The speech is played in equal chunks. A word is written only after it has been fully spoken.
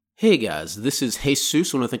Hey guys, this is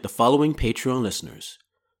Jesus. I want to thank the following Patreon listeners: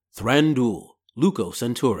 Thranduil, Luco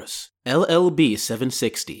Centurus, LLB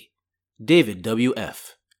 760, David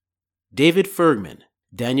WF, David Fergman,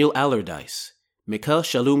 Daniel Allardyce, Mikhail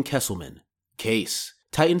Shalom Kesselman, Case,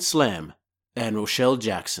 Titan Slam, and Rochelle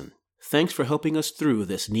Jackson. Thanks for helping us through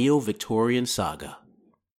this Neo-Victorian saga.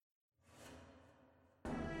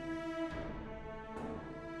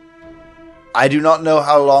 I do not know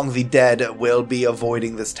how long the dead will be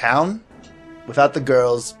avoiding this town without the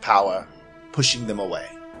girls' power pushing them away.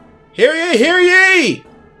 Hear ye, hear ye!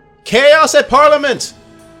 Chaos at Parliament!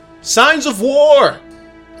 Signs of war!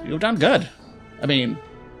 You've done good. I mean,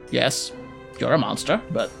 yes, you're a monster,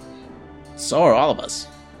 but so are all of us.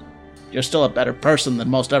 You're still a better person than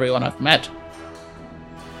most everyone I've met.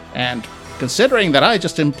 And considering that I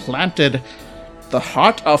just implanted the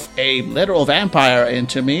heart of a literal vampire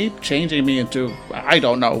into me, changing me into I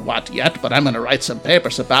don't know what yet, but I'm going to write some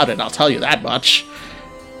papers about it, I'll tell you that much.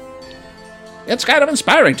 It's kind of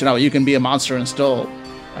inspiring to know you can be a monster and still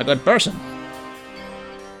a good person.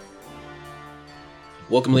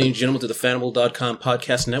 Welcome, ladies and gentlemen, to the Fanimal.com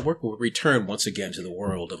podcast network, where we return once again to the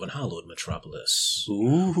world of Unhallowed Metropolis.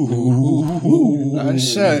 Ooh. I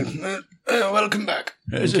said, welcome back.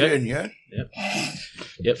 Is it in yet?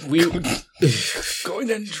 Yep. We Go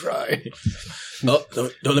in and try. Oh,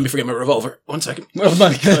 don't let me forget my revolver. 1 second. Oh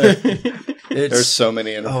my god. There's so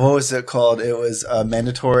many in what was it called? It was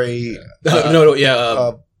mandatory...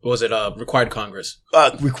 What was it? Required Congress.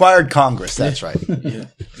 Required Congress, that's right. Yeah,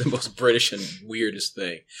 the most British and weirdest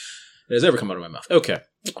thing that has ever come out of my mouth. Okay.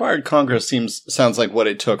 Required Congress sounds like what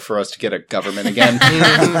it took for us to get a government again.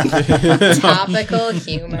 Topical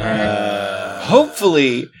humor.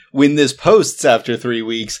 Hopefully, when this posts after 3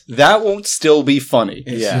 weeks, that won't still be funny.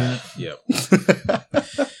 Yeah. Yep.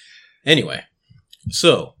 Anyway,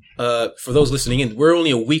 so for those listening in, we're only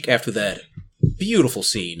a week after that beautiful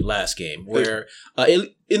scene last game where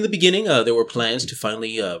in the beginning there were plans to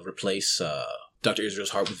finally replace Dr.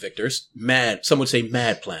 Israel's heart with Victor's. Some would say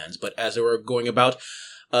mad plans, but as they were going about,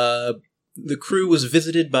 the crew was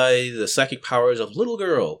visited by the psychic powers of a little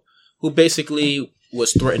girl who basically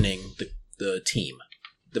was threatening the team,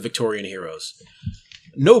 the Victorian heroes.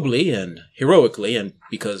 Nobly and heroically, and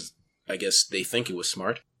because I guess they think it was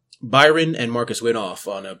smart, Byron and Marcus went off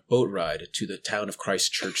on a boat ride to the town of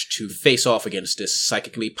Christchurch to face off against this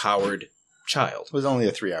psychically powered child. It was only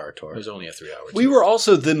a 3-hour tour. It was only a 3-hour tour. We were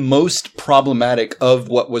also the most problematic of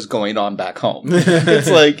what was going on back home.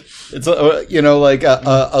 It's like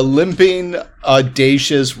a limping,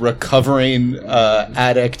 audacious, recovering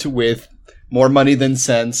addict with more money than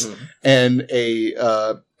sense, and a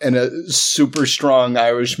super strong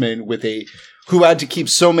Irishman who had to keep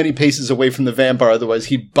so many paces away from the vampire, otherwise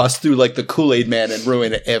he'd bust through like the Kool-Aid Man and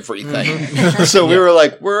ruin everything. So we were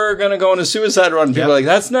like, we're going to go on a suicide run. People were like,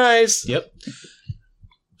 that's nice. Yep.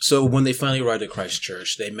 So when they finally arrived at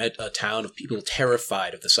Christchurch, they met a town of people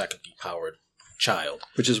terrified of the psychically powered child.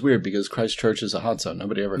 Which is weird because Christchurch is a hot zone.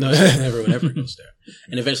 Nobody ever No, goes there. everyone ever goes there.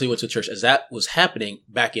 And eventually went to church. As that was happening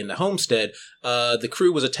back in the homestead, the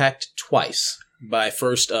crew was attacked twice. By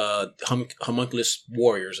first homunculus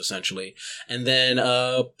warriors, essentially, and then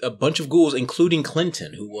a bunch of ghouls, including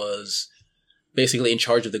Clinton, who was basically in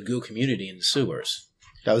charge of the ghoul community in the sewers.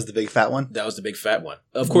 That was the big fat one? That was the big fat one.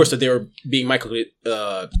 Of course, that they were being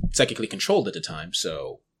psychically controlled at the time,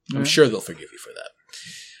 so I'm sure they'll forgive you for that.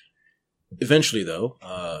 Eventually, though,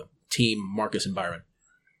 Team Marcus and Byron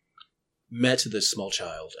met this small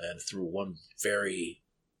child, and through one very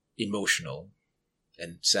emotional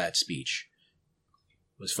and sad speech,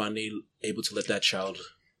 was finally able to let that child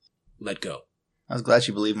let go. I was glad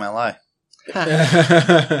you believed my lie. It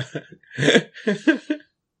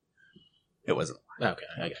wasn't a lie. Okay,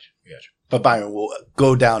 I got you. But Byron will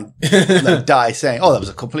go down, die saying, oh, that was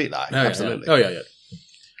a complete lie. Absolutely. Yeah. Oh, yeah.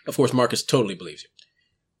 Of course, Marcus totally believes you.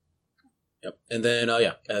 Yep. And then,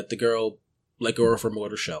 the girl let go of her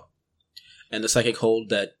mortar shell. And the psychic hold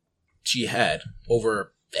that she had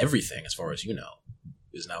over everything, as far as you know,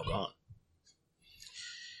 is now gone.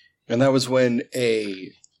 And that was when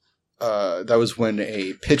a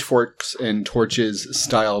pitchforks and torches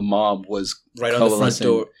style mob was right on the front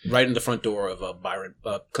door, right in the front door of Byron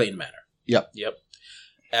Clayton Manor. Yep.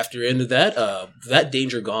 After the end of that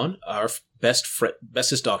danger gone, our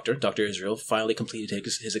bestest doctor, Dr. Israel, finally completed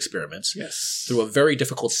his experiments. Yes. Through a very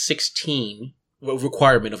difficult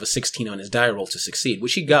requirement of a 16 on his die roll to succeed,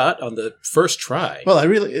 which he got on the first try. Well,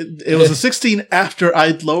 it was a 16 after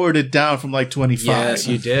I'd lowered it down from like 25. Yes,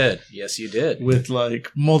 you did. With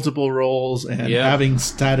like multiple rolls and having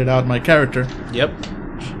statted out my character. Yep.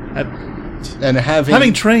 Right. And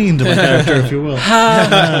Having trained my character, if you will.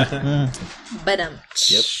 But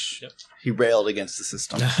Yep. He railed against the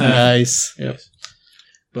system. nice. Yep.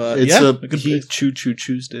 But It's yeah, a good he place.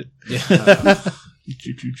 choose it.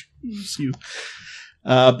 Choose you.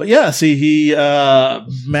 But yeah, see, he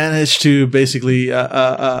managed to basically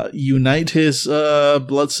unite his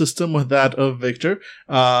blood system with that of Victor,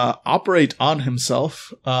 operate on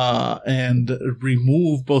himself, and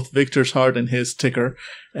remove both Victor's heart and his ticker,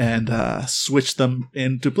 and switch them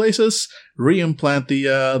into places. Reimplant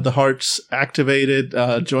the hearts, activate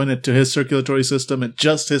it, join it to his circulatory system,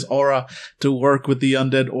 adjust his aura to work with the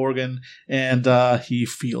undead organ, and he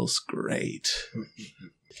feels great.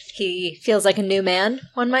 he feels like a new man,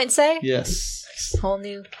 one might say. Yes. Whole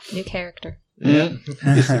new character. Yeah.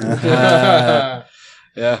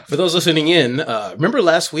 Yeah. For those listening in, remember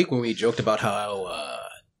last week when we joked about how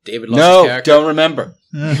David lost his No, character? don't remember.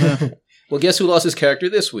 Well, guess who lost his character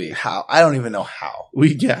this week? How? I don't even know how.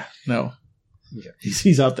 No.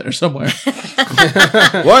 He's out there somewhere.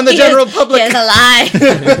 Warn the general public. He is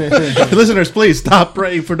alive. Listeners, please stop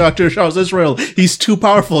praying for Dr. Charles Israel. He's too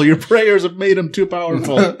powerful. Your prayers have made him too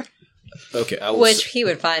powerful. Okay, I will Which he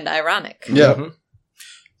would find ironic. Yeah. Mhm.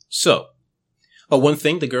 So, one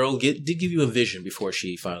thing, the girl did give you a vision before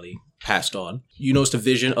she finally passed on. You noticed a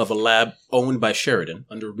vision of a lab owned by Sheridan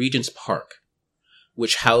under Regent's Park,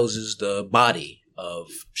 which houses the body of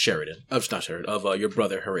Sheridan, of your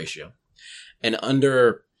brother Horatio. And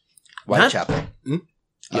under Whitechapel. Hmm?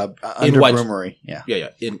 Under White- Broomery. Yeah.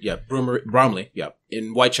 Bromley,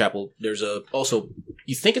 in Whitechapel, there's also,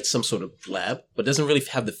 you think it's some sort of lab, but doesn't really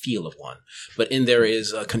have the feel of one. But in there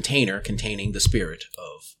is a container containing the spirit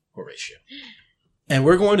of Horatio. And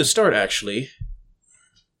we're going to start, actually,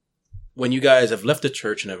 when you guys have left the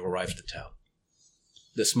church and have arrived at the town.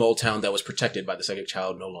 The small town that was protected by the psychic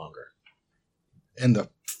child no longer. And the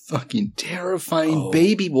fucking terrifying Oh.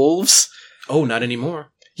 baby wolves. Oh, not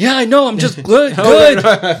anymore. Yeah, I know. I'm just good.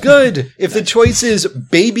 Oh, Good. If the choice is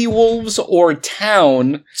baby wolves or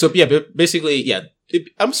town, So, yeah, but basically, yeah.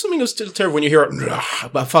 I'm assuming it was still terrible when you hear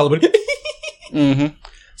it, followed by...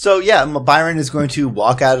 So yeah, Byron is going to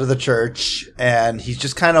walk out of the church, and he's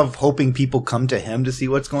just kind of hoping people come to him to see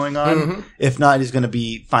what's going on. Mhm. If not, he's going to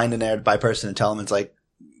be find a nearby person and tell him it's like,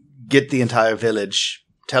 get the entire village,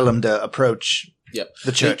 tell them to approach Yep.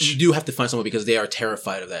 the church. You do have to find someone because they are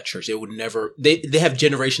terrified of that church. They would never. They have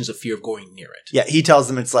generations of fear of going near it. Yeah, he tells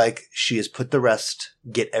them it's like, she has put the rest.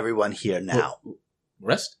 Get everyone here now.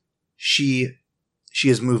 Rest. She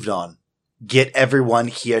has moved on. Get everyone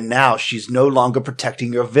here now. She's no longer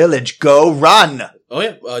protecting your village. Go run. Oh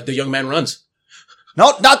yeah, the young man runs.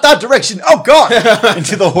 No, not that direction. Oh God!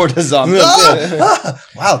 Into the horde of zombies.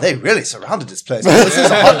 Wow, they really surrounded this place. Well, this is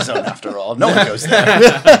a hot zone after all. No one goes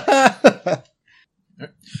there.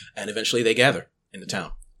 And eventually they gather in the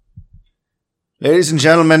town. Ladies and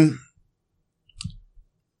gentlemen,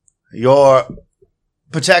 your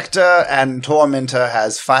protector and tormentor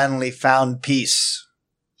has finally found peace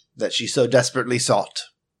that she so desperately sought.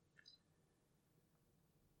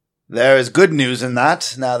 There is good news in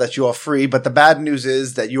that, now that you are free, but the bad news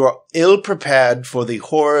is that you are ill prepared for the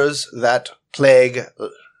horrors that plague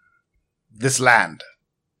this land.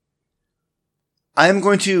 I am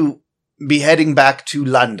going to be heading back to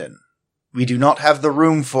London. We do not have the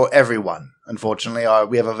room for everyone. Unfortunately,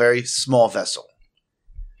 we have a very small vessel.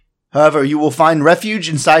 However, you will find refuge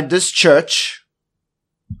inside this church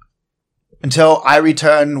until I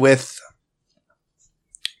return with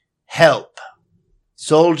help.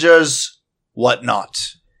 Soldiers, whatnot.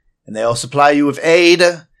 And they'll supply you with aid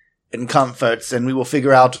and comforts, and we will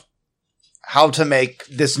figure out how to make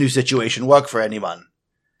this new situation work for anyone.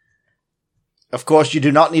 Of course, you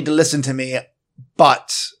do not need to listen to me,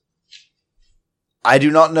 but I do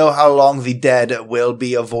not know how long the dead will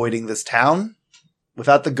be avoiding this town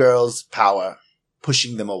without the girls' power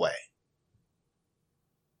pushing them away.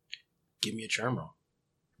 Give me a charm roll.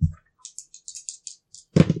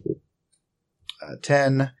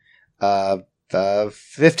 10,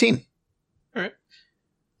 15. All right.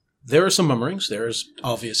 There are some murmurings. There is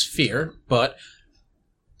obvious fear, but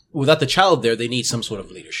without the child there, they need some sort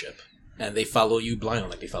of leadership. And they follow you blindly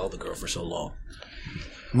like they followed the girl for so long.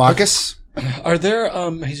 Marcus? are there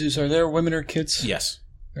Jesus? Are there women or kids? Yes.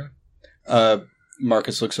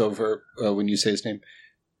 Marcus looks over when you say his name.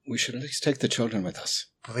 We should at least take the children with us.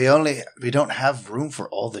 We don't have room for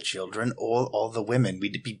all the children or all the women.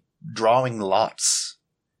 We'd be drawing lots.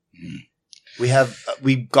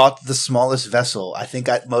 We got the smallest vessel. I think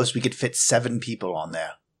at most we could fit 7 people on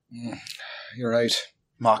there. You're right.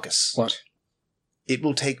 Marcus. What? It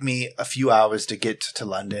will take me a few hours to get to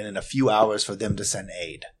London and a few hours for them to send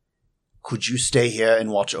aid. Could you stay here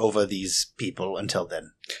and watch over these people until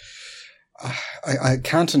then? I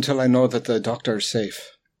can't until I know that the doctor is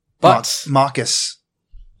safe. But Marcus,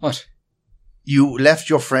 what? you left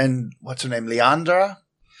your friend, what's her name, Leandra?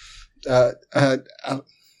 Adelanda.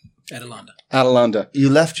 You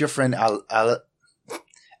left your friend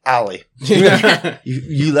Allie.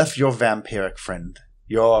 You left your vampiric friend,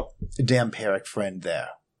 your dampiric friend there.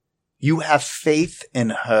 You have faith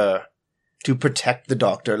in her to protect the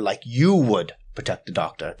doctor like you would protect the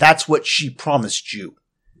doctor. That's what she promised you.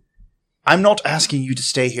 I'm not asking you to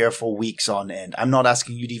stay here for weeks on end. I'm not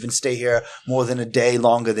asking you to even stay here more than a day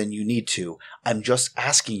longer than you need to. I'm just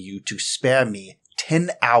asking you to spare me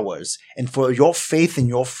 10 hours and for your faith in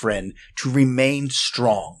your friend to remain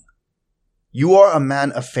strong. You are a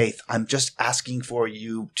man of faith. I'm just asking for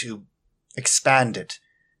you to expand it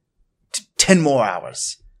to 10 more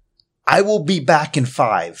hours. I will be back in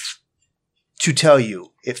 5 to tell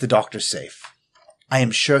you if the doctor's safe. I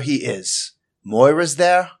am sure he is. Moira's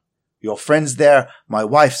there. Your friend's there, my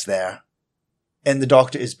wife's there, and the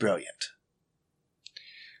doctor is brilliant.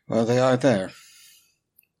 Well, they are there.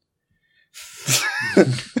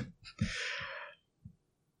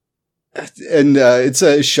 And it's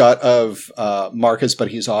a shot of Marcus, but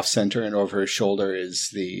he's off center, and over his shoulder is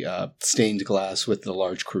the stained glass with the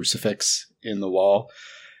large crucifix in the wall.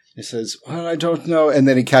 He says, well, I don't know. And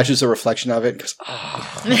then he catches a reflection of it and goes,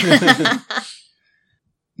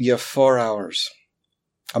 You have 4 hours.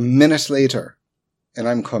 A minute later, and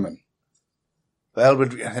I'm coming. Well,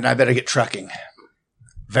 then I better get trucking.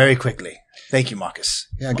 Very quickly. Thank you, Marcus.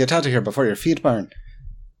 Yeah, get out of here before your feet burn.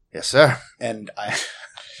 Yes, sir. And I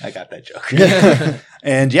got that joke.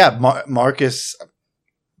 And yeah, Marcus,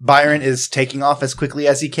 Byron is taking off as quickly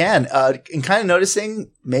as he can. And kind of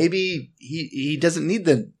noticing maybe he doesn't need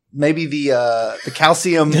maybe the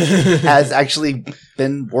calcium has actually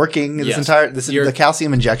been working the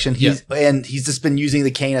calcium injection. And he's just been using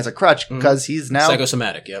the cane as a crutch because he's now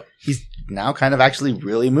psychosomatic. Yep. He's now kind of actually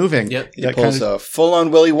really moving. Yep. He pulls a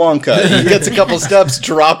full-on Willy Wonka. He gets a couple steps,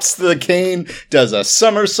 drops the cane, does a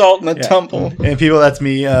somersault and a tumble. And people, that's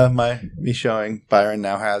me. Me showing Byron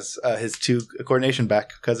now has his 2 coordination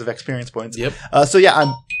back because of experience points. Yep. I'm That's booking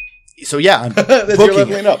your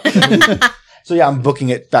leveling up. So yeah, I'm booking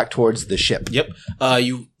it back towards the ship. Yep.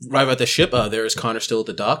 You arrive at the ship. There is Connor still at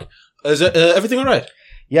the dock. Is everything all right?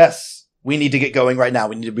 Yes. We need to get going right now.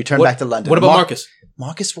 We need to return back to London. What about Marcus?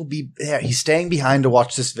 Marcus will be there. He's staying behind to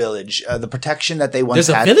watch this village. The protection that they once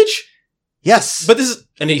had. There's a village? Yes. But this is...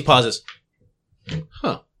 And then he pauses.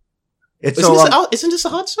 Huh. Isn't this a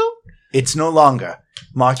hot stone? It's no longer.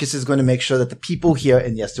 Marcus is going to make sure that the people here,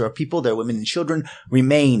 and yes, there are people, there are women and children,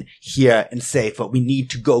 remain here and safe, but we need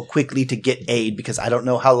to go quickly to get aid because I don't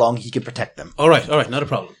know how long he can protect them. All right, not a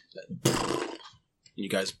problem. You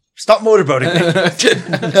guys... Stop motorboating me.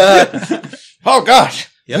 Oh, gosh.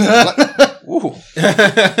 Yep.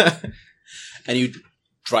 And you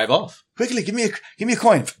drive off. Quickly, give me a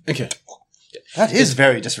coin. Okay. That is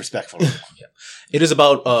very disrespectful. Yeah. It is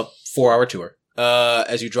about a 4-hour tour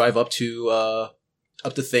as you drive up to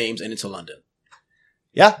Thames and into London.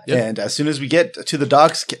 Yeah, Yep. And as soon as we get to the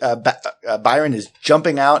docks, Byron is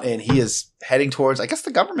jumping out and he is heading towards, I guess,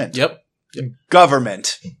 the government. Yep.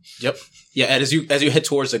 Government. Yep. Yeah, and as you head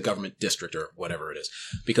towards the government district or whatever it is,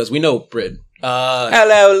 because we know Britain.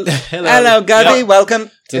 Hello, Govy. Yep. Welcome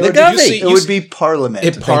to the Govy. It would be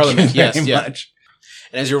Parliament. Parliament. Thank you Yes. very much.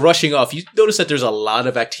 And as you're rushing off, you notice that there's a lot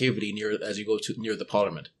of activity as you go near the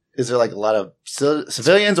Parliament. Is there like a lot of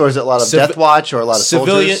civilians, or is it a lot of Death Watch, or a lot of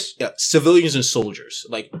soldiers? Yeah, civilians and soldiers.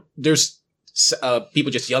 Like there's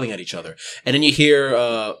people just yelling at each other, and then you hear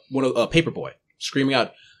a paperboy screaming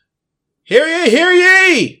out, "Hear ye! Hear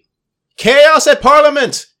ye! Chaos at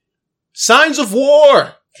Parliament! Signs of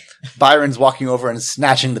war!" Byron's walking over and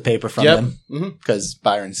snatching the paper from him Mhm. because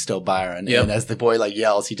Byron's still Byron. Yep. And as the boy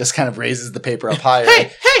yells, he just kind of raises the paper up higher.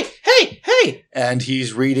 Hey! And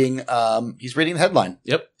he's reading the headline.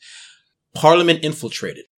 Yep. Parliament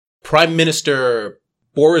infiltrated. Prime Minister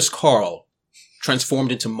Boris Karl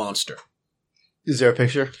transformed into monster. Is there a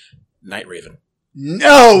picture? Night Raven.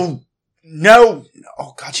 No.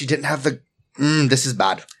 Oh God, she didn't have the. This is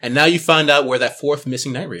bad. And now you find out where that 4th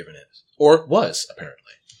missing Night Raven is. Or was,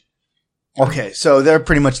 apparently. Okay, so they're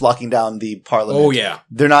pretty much locking down the Parliament. Oh, yeah.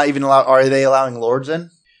 They're not even are they allowing lords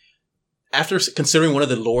in? After considering one of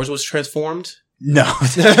the lords was transformed. No.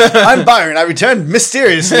 I'm Byron. I returned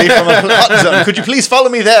mysteriously from a hot zone. Could you please follow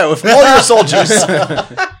me there with all your soldiers?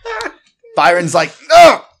 Byron's like,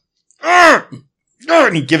 no!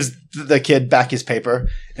 And he gives the kid back his paper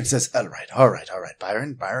and says, all right,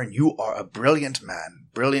 Byron, you are a brilliant man.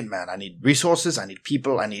 I need resources. I need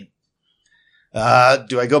people. I need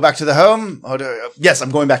Do I go back to the home? Yes,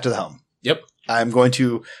 I'm going back to the home. Yep. I'm going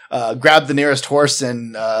to grab the nearest horse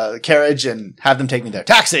and carriage and have them take me there.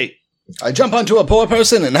 Taxi! I jump onto a poor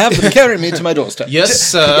person and have them carry me to my doorstep.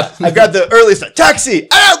 Yes. I grabbed the earliest taxi.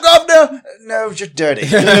 Oh, governor! No, you're dirty.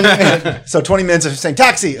 So 20 minutes of saying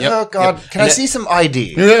taxi. Yep. Oh God, Yep. can I see some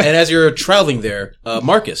ID? And as you're traveling there,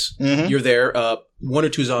 Marcus, Mhm. you're there. One or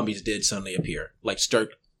two zombies did suddenly appear, like start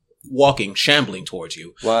walking, shambling towards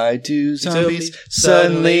you. Why do zombies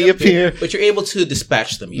suddenly appear? But you're able to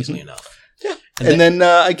dispatch them easily enough. Yeah. And And then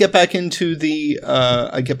I get back into the.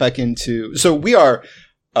 So we are.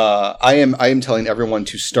 I am telling everyone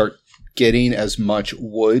to start getting as much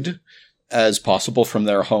wood as possible from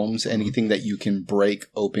their homes. Anything that you can break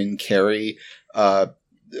open, carry,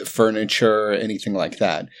 furniture, anything like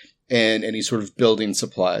that, and any sort of building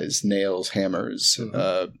supplies, nails, hammers,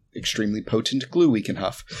 extremely potent glue we can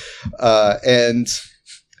huff, and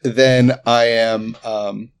then I am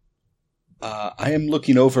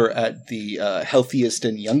looking over at the healthiest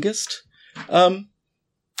and youngest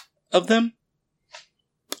of them.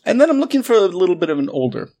 And then I'm looking for a little bit of an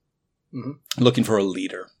older. Mhm. Looking for a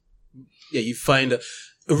leader. Yeah, you find.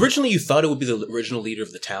 Originally, you thought it would be the original leader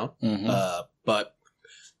of the town, but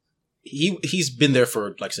he's been there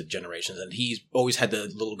for, like I said, generations, and he's always had the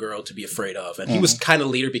little girl to be afraid of, and he was kind of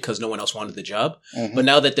leader because no one else wanted the job. But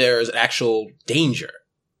now that there's actual danger,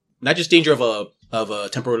 not just danger of a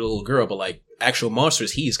temporary little girl, but like actual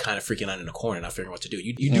monsters, he's kind of freaking out in a corner, not figuring what to do.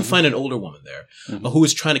 You do find an older woman there who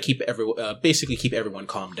is trying to keep everyone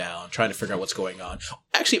calmed down, trying to figure out what's going on.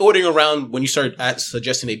 Actually, ordering around when you started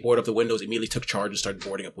suggesting they board up the windows, immediately took charge and started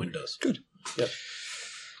boarding up windows. Good. Yep.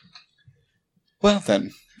 Well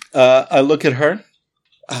then, I look at her.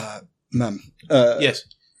 Ma'am. Yes,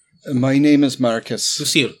 My name is Marcus.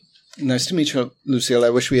 Lucille. Nice to meet you, Lucille. I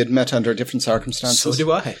wish we had met under different circumstances. So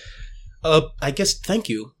do I. I guess thank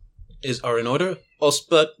you are in order. Also,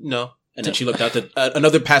 but no. And then she looked out at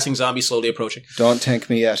another passing zombie slowly approaching. Don't tank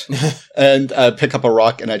me yet. And I pick up a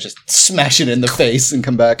rock and I just smash it in the face and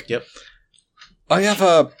come back. Yep. I have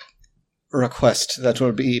a request that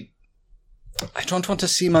will be... I don't want to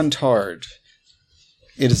seem untoward.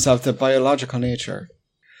 It is of the biological nature.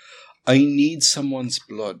 I need someone's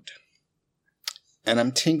blood. And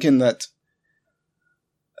I'm thinking that,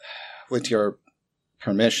 with your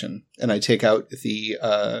permission, and I take out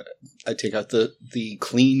the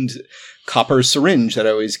cleaned copper syringe that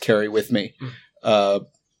I always carry with me,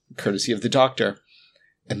 courtesy of the doctor,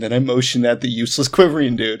 and then I motion at the useless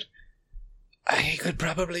quivering dude. I could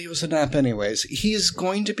probably use a nap anyways. He's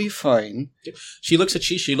going to be fine. She looks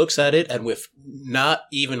at it, and with not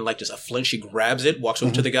even like just a flinch, she grabs it, walks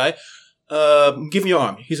over to the guy. Give me your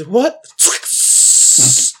arm. He said, what?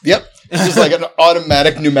 Yep. Just like an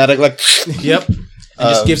automatic pneumatic, like... Yep. And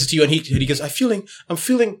just gives it to you, and he goes, I'm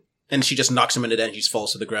feeling, and she just knocks him into that, and he just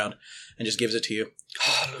falls to the ground, and just gives it to you.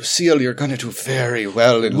 Oh, Lucille, you're going to do very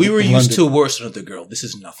well in We were London. used to worse than the girl. This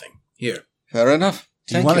is nothing. Here. Fair enough.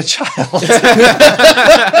 Do you Thank want a child?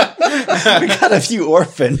 We got a few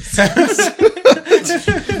orphans.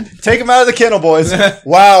 Take them out of the kennel, boys.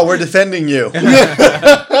 Wow, we're defending you.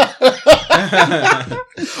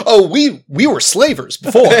 Oh, we were slavers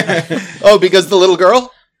before. Oh, because the little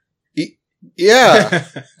girl? Yeah,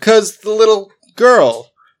 because the little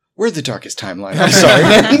girl. We're the darkest timeline. I'm sorry.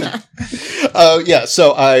 Yeah,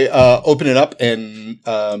 so I open it up and...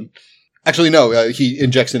 actually, no, he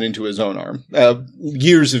injects it into his own arm.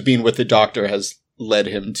 Years of being with the doctor has led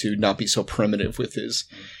him to not be so primitive with his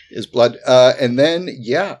blood. And then,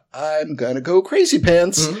 yeah, I'm gonna go crazy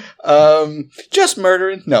pants. Just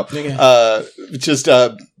murdering. No. Okay. Just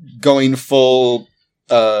going full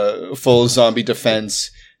zombie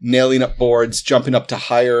defense, nailing up boards, jumping up to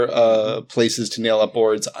higher places to nail up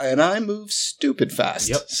boards, and I move stupid fast.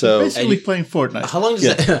 Yep. So Basically playing Fortnite. How long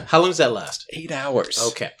does that last? 8 hours.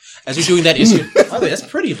 Okay. As you're doing that, by the way, that's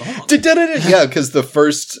pretty long. Yeah, because the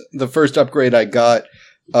first upgrade I got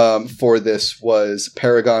for this was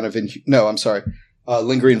Paragon of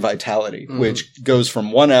Lingering Vitality, which goes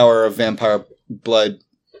from 1 hour of vampire blood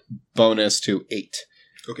bonus to 8.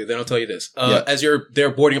 Okay, then I'll tell you this. Yeah. As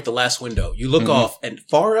they're boarding up the last window, you look off, and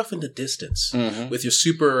far off in the distance, with your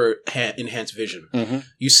super enhanced vision,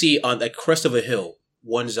 you see on the crest of a hill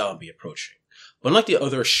one zombie approaching. But unlike the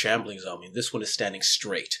other shambling zombie, this one is standing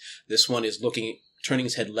straight. This one is turning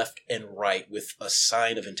his head left and right with a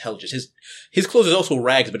sign of intelligence. His clothes is also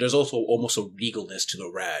rags, but there's also almost a regalness to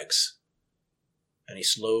the rags. And he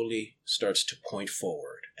slowly starts to point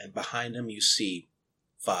forward. And behind him you see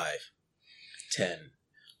 5, 10,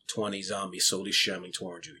 20 zombies slowly shambling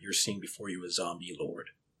towards you. You're seeing before you a zombie lord.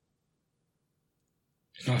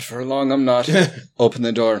 Not for long, I'm not. Open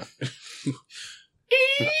the door.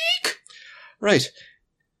 Right.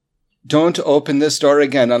 Don't open this door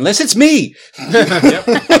again unless it's me. And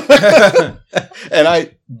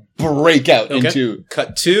I break out into...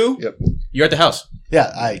 Cut 2. Yep. You're at the house.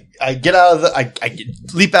 Yeah, I get out of the I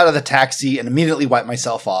leap out of the taxi and immediately wipe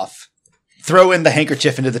myself off. Throw in the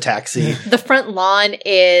handkerchief into the taxi. The front lawn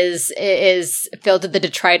is filled with the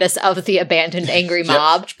detritus of the abandoned angry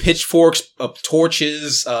mob. Pitchforks,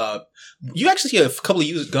 torches. You actually see a couple of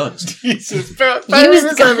used guns. Jesus.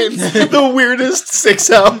 The weirdest 6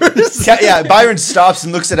 hours. Yeah, Byron stops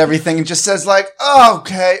and looks at everything and just says like, oh,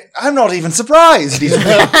 okay, I'm not even surprised.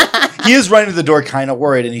 He is running to the door kind of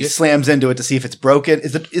worried and he slams into it to see if it's broken.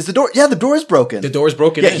 Is the door? Yeah, the door is broken. The door is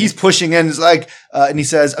broken. Yeah, he's pushing in. It's like, and he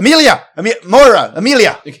says, Amelia,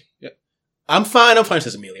 Amelia. Yeah. I'm fine,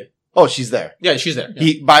 says Amelia. Oh, she's there. Yeah, she's there.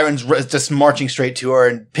 Yeah. Byron's just marching straight to her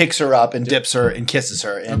and picks her up and dips her and kisses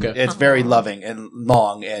her. And it's very loving and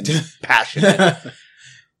long and passionate.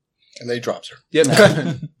 And then he drops her. Yep.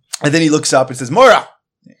 And then he looks up and says, Moira.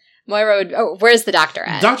 Moira would, where's the doctor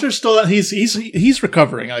at? Doctor's still, he's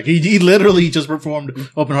recovering. Like he literally just performed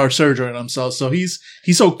open heart surgery on himself. So he's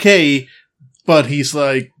okay, but he's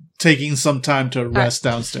like taking some time to rest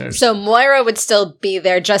downstairs. So Moira would still be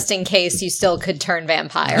there just in case you still could turn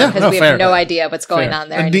vampire, Yeah, because no, we fair. have no idea what's going on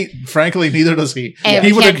there. And frankly, neither does he. And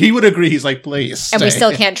He would agree. He's like, please and we stay.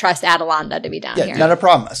 still can't trust Adelanda to be down Yeah, here. not a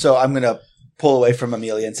problem. So I'm going to pull away from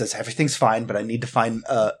Amelia and says, everything's fine, but I need to find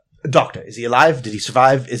a doctor. Is he alive? Did he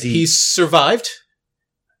survive? He survived.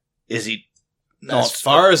 Is he? As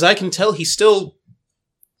far as I can tell, he's still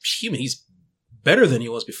human. He's better than he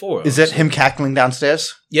was before. Is it him cackling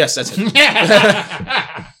downstairs? Yes, that's it.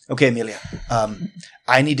 Okay, Amelia.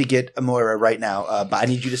 I need to get Moira right now, but I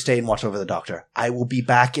need you to stay and watch over the doctor. I will be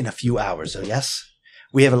back in a few hours, so yes?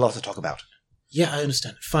 We have a lot to talk about. Yeah, I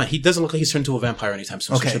understand. Fine. He doesn't look like he's turned into a vampire anytime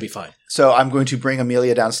soon, so Okay. he should be fine. So I'm going to bring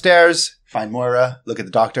Amelia downstairs, find Moira, look at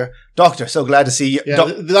the doctor. Doctor, so glad to see you. Yeah,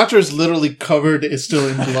 the doctor is literally covered. Is still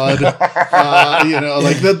in blood.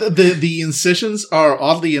 Like the incisions are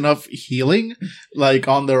oddly enough healing, like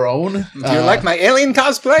on their own. Do you like my alien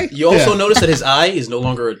cosplay? You also notice that his eye is no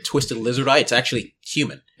longer a twisted lizard eye. It's actually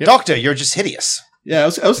human. Doctor, you're just hideous. Yeah,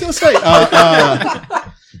 I was gonna say.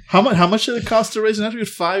 How much did it cost to raise an attribute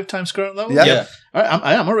 5 times current level? Yeah. All right,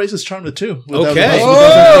 I'm gonna raise this charm to 2. Okay.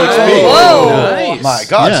 Whoa. Nice. My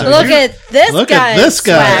God. Yeah. So Look you- at this Look guy's at this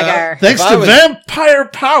guy. swagger. Thanks If to I was- vampire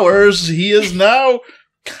powers, he is now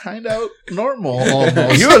kind of normal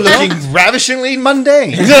almost. You're looking ravishingly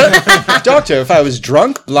mundane. Doctor, if I was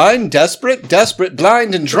drunk, blind, desperate,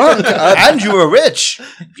 blind, and drunk, And you were rich.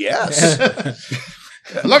 Yes.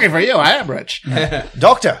 Lucky for you, I am rich.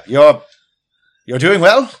 Doctor, you're doing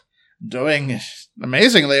well? Doing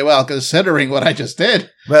amazingly well considering what I just did.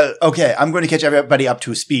 Well, okay, I'm going to catch everybody up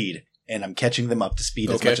to speed, and I'm catching them up to speed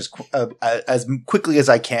Okay. as quickly as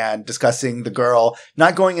I can, discussing the girl,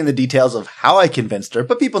 not going in the details of how I convinced her,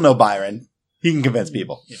 but people know Byron. He can convince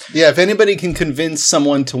people. yeah, if anybody can convince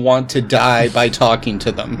someone to want to die by talking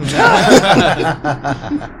to them.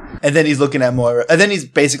 And then he's looking at Moira, and then he's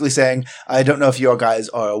basically saying, I don't know if you guys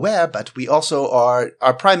are aware, but we also our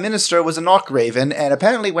prime minister was a Night Raven, and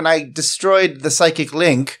apparently when I destroyed the psychic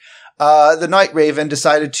link, the Night Raven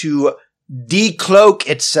decided to decloak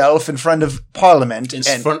itself in front of Parliament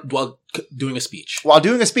While doing a speech. while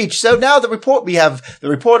doing a speech. So now we have the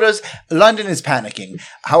reporters, London is panicking.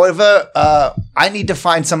 However, I need to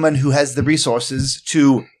find someone who has the resources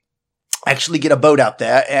to actually get a boat out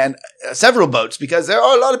there, and several boats, because there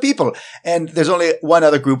are a lot of people. And there's only one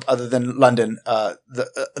other group other than London,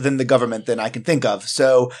 than the government that I can think of.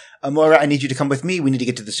 So, Moira, I need you to come with me. We need to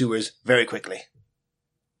get to the sewers very quickly.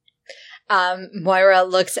 Moira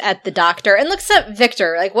looks at the doctor and looks at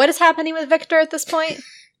Victor. Like, what is happening with Victor at this point?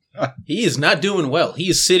 He is not doing well. He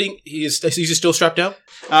is sitting. He's still strapped down.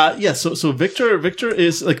 Yeah, so Victor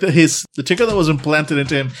is like the ticker that was implanted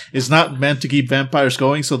into him is not meant to keep vampires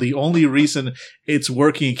going. So the only reason it's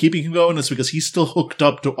working and keeping him going is because he's still hooked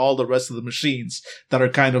up to all the rest of the machines that are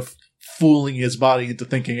kind of fooling his body into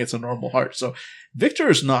thinking it's a normal heart. So Victor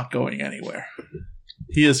is not going anywhere.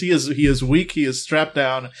 He is weak. He is strapped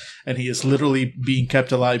down, and he is literally being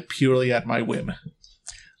kept alive purely at my whim.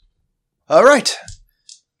 All right.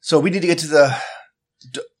 So we need to get to the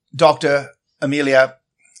Dr. Amelia.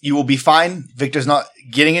 You will be fine. Victor's not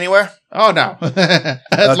getting anywhere. Oh no,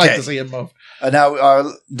 I'd like Okay. to see him move. Now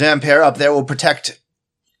our damn pair up there will protect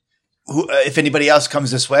if anybody else comes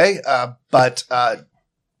this way. But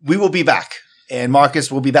we will be back, and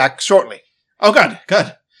Marcus will be back shortly. Oh, good.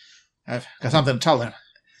 I've got something to tell him.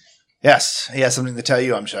 Yes, he has something to tell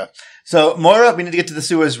you, I'm sure. So, Moira, we need to get to the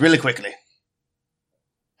sewers really quickly.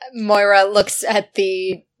 Moira looks at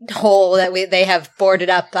the hole that they have boarded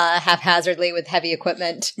up haphazardly with heavy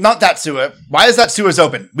equipment. Not that sewer. Why is that sewer's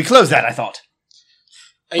open? We closed that, I thought.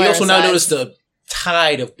 And you also now Moira notice sighs. the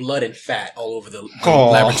tide of blood and fat all over the Oh.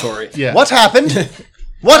 laboratory. Yeah. What happened?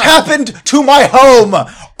 What happened to my home?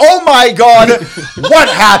 Oh my god! What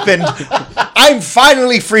happened? I'm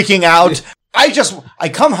finally freaking out. I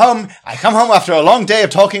come home after a long day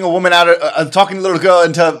of talking a woman out of, talking a little girl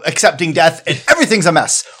into accepting death, and everything's a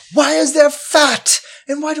mess. Why is there fat?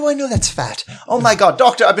 And why do I know that's fat? Oh my god,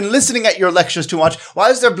 doctor, I've been listening at your lectures too much.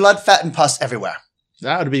 Why is there blood, fat, and pus everywhere?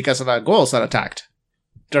 That would be because of the ghouls that attacked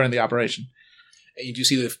during the operation. And you do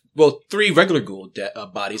see three regular ghoul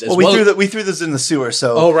bodies as Well, we threw this in the sewer,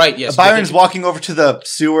 so Oh, right, yes. Byron's walking over to the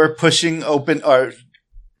sewer, pushing open, or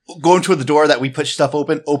going toward the door that we push stuff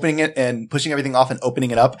open, opening it and pushing everything off and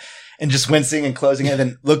opening it up, and just wincing and closing it,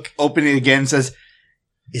 and then opening it again and says,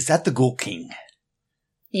 "Is that the Ghoul King?"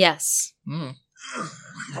 Yes.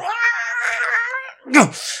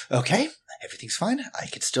 Okay, everything's fine. I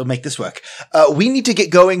can still make this work. We need to get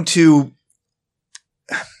going to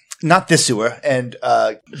not this sewer, and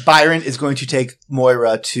Byron is going to take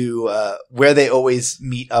Moira to where they always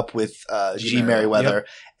meet up with G. Merriweather,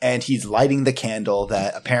 and he's lighting the candle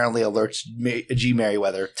that apparently alerts G.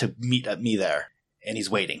 Merriweather to meet me there, and he's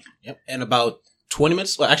waiting. Yep. And about 20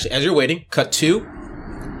 minutes, well, actually, as you're waiting, cut to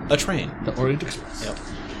a train. The Orient Express. Yep.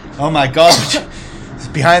 Oh my god!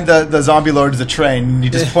 Behind the zombie lord is a train, and he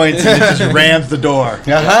just points and it just rams the door.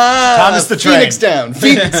 Aha! Thomas the Train. Phoenix down.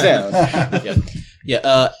 Phoenix down. Yeah.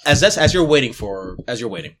 Yeah. As you're waiting,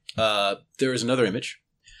 there is another image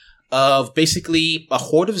of basically a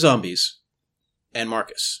horde of zombies and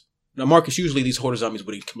Marcus. Now, Marcus, usually these horde of zombies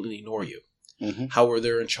would completely ignore you. Mm-hmm. However,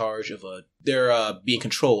 they're in charge of they're being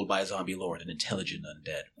controlled by a zombie lord, an intelligent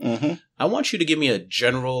undead. Mm-hmm. I want you to give me a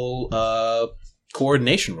general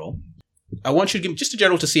coordination roll. I want you to give me just a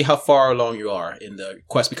general to see how far along you are in the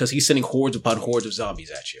quest, because he's sending hordes upon hordes of zombies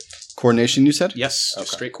at you. Coordination, you said? Yes, just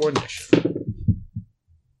Okay. straight coordination.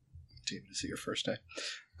 David, is it your first day?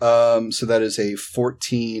 So that is a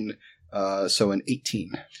 14, so an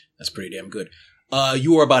 18. That's pretty damn good.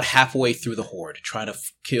 You are about halfway through the horde, trying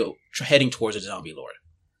to heading towards a zombie lord.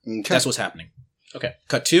 Okay. That's what's happening. Okay,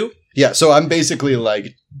 cut two. Yeah, so I'm basically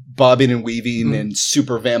like bobbing and weaving and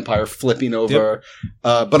super vampire flipping over.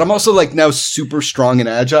 But I'm also like now super strong and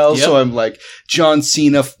agile. Yep. So I'm like John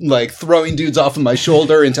Cena, like throwing dudes off of my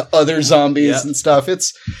shoulder into other zombies Yep. and stuff.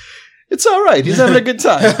 It's all right. He's having a good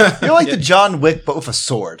time. You're like the John Wick, but with a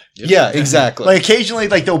sword. Yeah, exactly. Like occasionally,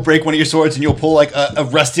 like they'll break one of your swords, and you'll pull like a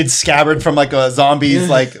rusted scabbard from like a zombie's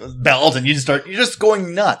like belt, and you're just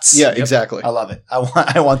going nuts. yeah, exactly. I love it.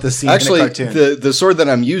 I want this scene Actually, in a cartoon. the sword that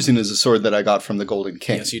I'm using is a sword that I got from the Golden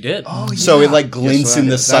King. Yes, you did. Oh, So yeah. it like glints in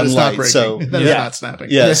the That is not sunlight. breaking. So That is Yeah. not snapping.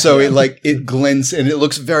 yeah, so it glints and it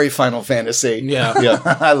looks very Final Fantasy. Yeah. Yeah.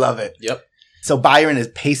 I love it. Yep. So Byron is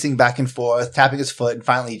pacing back and forth, tapping his foot, and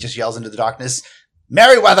finally he just yells into the darkness,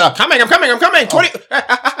 "Merriweather!" I'm coming. 20.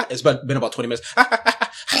 It's been about 20 minutes.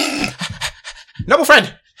 Noble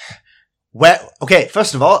friend, Well, okay,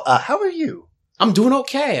 first of all, how are you? I'm doing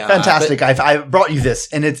okay. Fantastic. I brought you this,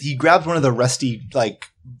 and he grabbed one of the rusty like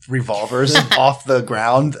revolvers off the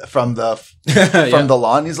ground from the the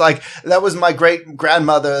lawn. He's like, "That was my great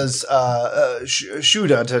grandmother's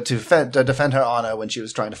shooter to defend her honor when she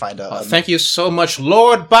was trying to find a." Thank you so much,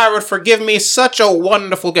 Lord Byron, for giving me such a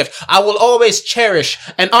wonderful gift. I will always cherish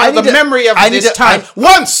and honor the memory of this time.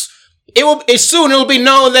 Once soon it will be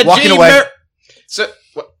known that Walking away. So,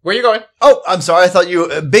 where are you going? Oh, I'm sorry. I thought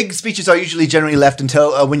big speeches are usually generally left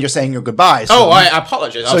until when you're saying your goodbyes. Oh, I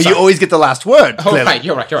apologize. So you always get the last word. Oh, clearly. right.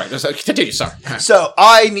 You're right. Continue. Sorry. So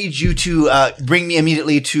I need you to bring me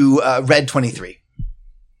immediately to Red 23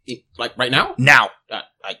 Like right now? now.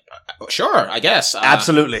 Sure. I guess.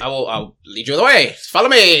 Absolutely. I'll lead you the way. Follow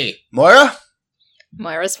me. Moira,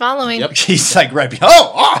 Moira's following. Yep. she's like right behind.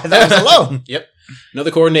 Oh, that was alone. Yep.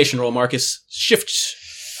 Another coordination roll, Marcus. Shift.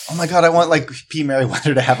 Oh my god, I want like P.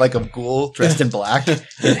 Merriweather to have like a ghoul dressed in black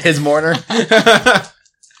in his mourner.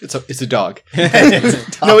 It's a dog.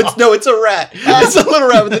 No, it's a rat. It's a little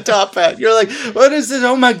rat with a top hat. You're like, what is it?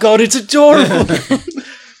 Oh my god, it's adorable.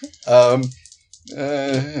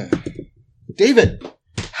 David,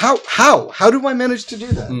 how do I manage to do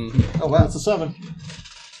that? Mm-hmm. Oh wow, it's a 7.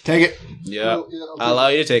 Take it. Yeah. I'll allow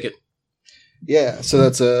you to take it. Yeah, so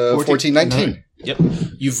that's a 14, 19. Yep.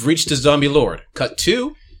 You've reached the zombie lord. Cut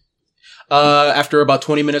 2. After about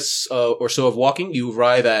 20 minutes or so of walking, you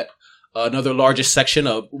arrive at another largest section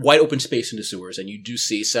of wide open space in the sewers, and you do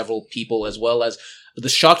see several people as well as the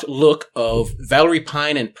shocked look of Valerie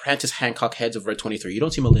Pine and Prentice Hancock, heads of Red 23. You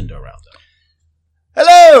don't see Melinda around, though.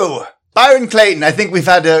 Hello! Byron Clayton. I think we've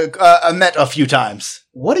had met a few times.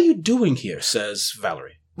 What are you doing here, says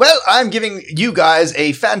Valerie. Well, I'm giving you guys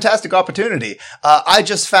a fantastic opportunity. I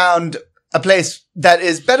just found a place that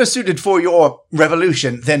is better suited for your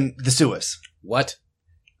revolution than the sewers. What?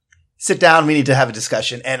 Sit down, we need to have a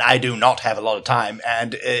discussion, and I do not have a lot of time,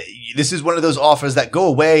 and this is one of those offers that go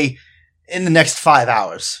away in the next 5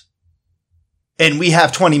 hours. And we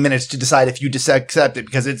have 20 minutes to decide if you accept it,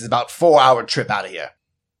 because it's about 4-hour trip out of here.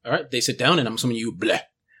 All right, they sit down, and I'm assuming you bleh.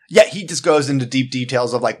 Yeah, he just goes into deep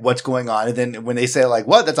details of, like, what's going on, and then when they say, like,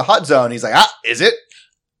 what, that's a hot zone, he's like, is it?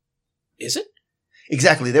 Is it?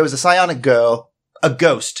 Exactly, there was a psionic girl, a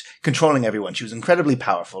ghost, controlling everyone. She was incredibly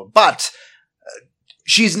powerful, but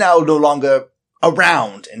she's now no longer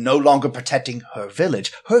around and no longer protecting her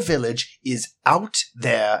village. Her village is out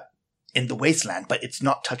there in the wasteland, but it's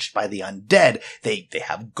not touched by the undead. They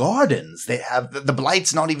have gardens. They have the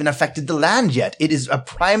blight's not even affected the land yet. It is a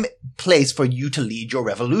prime place for you to lead your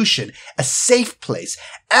revolution, a safe place,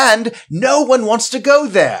 and no one wants to go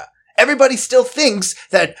there. Everybody still thinks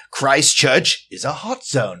that Christchurch is a hot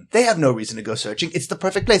zone. They have no reason to go searching. It's the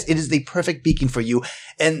perfect place. It is the perfect beacon for you.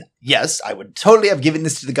 And yes, I would totally have given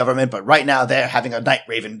this to the government, but right now they're having a Night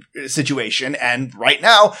Raven situation, and right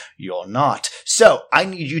now you're not. So I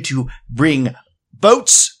need you to bring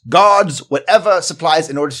boats, guards, whatever supplies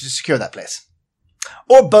in order to secure that place.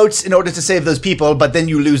 Or boats in order to save those people, but then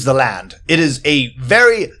you lose the land. It is a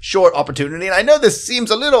very short opportunity, and I know this seems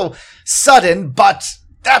a little sudden, but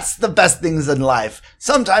that's the best things in life.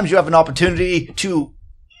 Sometimes you have an opportunity to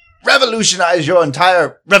revolutionize your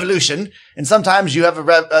entire revolution, and sometimes you have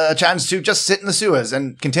a chance to just sit in the sewers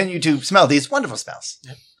and continue to smell these wonderful smells.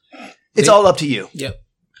 Yep. It's all up to you. Yep.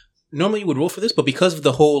 Normally you would roll for this, but because of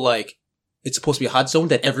the whole, like, it's supposed to be a hot zone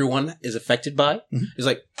that everyone is affected by, it's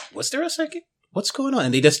like, was there a second? What's going on?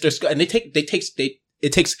 And it takes,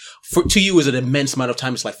 to you is an immense amount of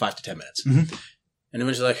time. It's like 5 to 10 minutes. Mm-hmm. And then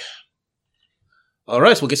it's like, all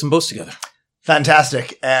right, so we'll get some boats together.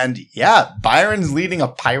 Fantastic. And yeah, Byron's leading a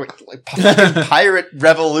pirate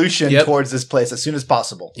revolution towards this place as soon as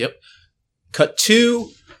possible. Yep. Cut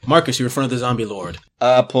to Marcus, you're in front of the zombie lord.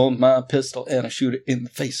 I pull my pistol and I shoot it in the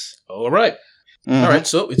face. All right. Mm-hmm. All right,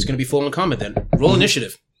 so it's going to be full on combat then. Roll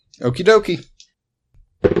initiative. Okie dokie.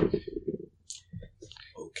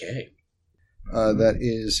 Okay. That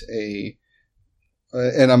is a...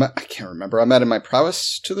 and I can't remember. I'm adding my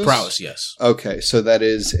prowess to this? Prowess, yes. Okay, so that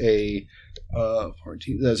is a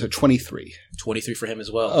 14. That's a 23. 23 for him as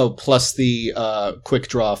well. Oh, plus the quick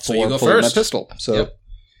draw for you go pulling first. my pistol. So,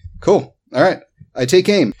 Cool. All right. I take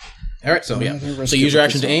aim. All right, so So use your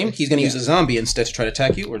action to aim. He's going to use a zombie instead to try to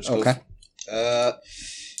attack you. Or just okay.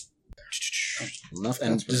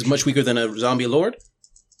 And this is much weaker than a zombie lord.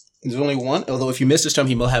 There's only one, although if you miss this time,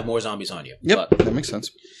 he will have more zombies on you. Yep, that makes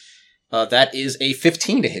sense. That is a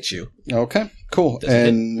 15 to hit you. Okay, cool.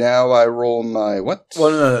 And now I roll my what?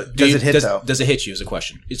 Well, no. Does it hit, though? Does it hit you is a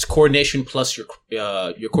question. It's coordination plus your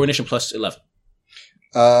coordination plus 11.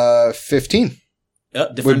 15.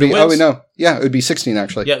 Would be, oh, no. Yeah, it would be 16,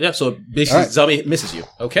 actually. Yeah, so basically zombie misses you.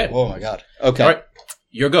 Okay. Oh, my God. Okay. All right,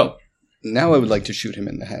 your go. Now I would like to shoot him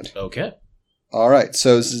in the head. Okay. All right,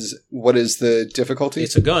 so what is the difficulty?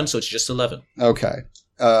 It's a gun, so it's just 11. Okay.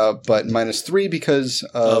 But -3 because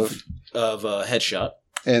of headshot.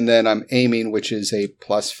 And then I'm aiming, which is a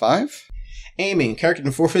 +5. Aiming. Character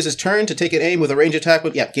can forfeit his turn to take an aim with a range attack.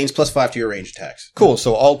 Gains +5 to your range attacks. Cool.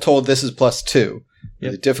 So all told, this is +2.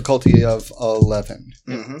 Yep. The difficulty of 11.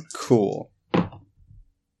 Mm-hmm. Cool.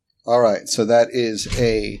 All right. So that is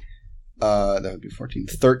that would be 14.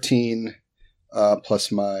 13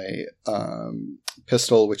 plus my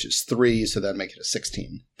pistol, which is 3. So that'd make it a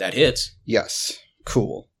 16. That hits. Yes.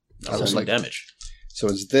 Cool. I'll roll some damage. So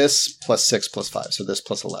it's this +6 +5. So this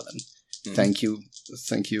 +11. Mm-hmm. Thank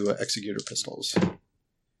you, Executor Pistols.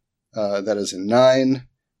 That is a 9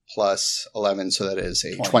 plus 11, so that is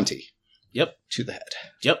a 20. Yep. To the head.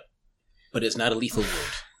 Yep. But it's not a lethal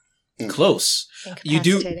wound. Close. You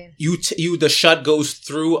the shot goes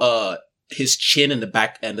through his chin and the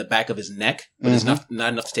back of his neck, but it's not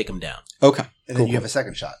enough to take him down. Okay. And then you have a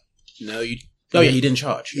second shot. No, you. Oh yeah, he didn't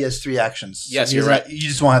charge. He has 3 actions. Yes, you're right. You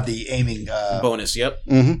just won't have the aiming bonus. Yep.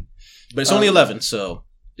 Mm-hmm. But it's only 11, so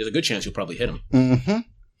there's a good chance you'll probably hit him. Mm-hmm.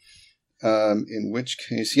 In which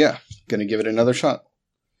case, gonna give it another shot.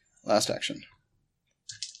 Last action.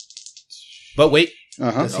 But wait,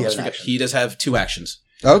 he does have 2 actions.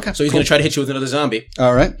 Okay. So he's going to try to hit you with another zombie.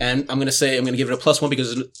 All right. And I'm going to give it a +1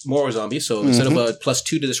 because it's more zombies. So instead of a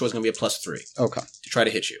 +2 to destroy, it's going to be a +3. Okay. To try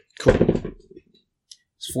to hit you. Cool.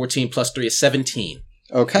 It's 14 plus 3 is 17,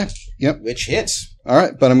 Okay. Yep. which hits. All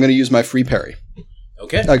right, but I'm going to use my free parry.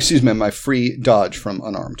 Okay. Excuse me, my free dodge from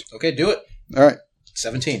unarmed. Okay, do it. All right.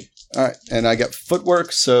 17. All right, and I get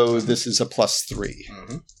footwork, so this is a +3.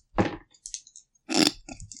 Mm-hmm.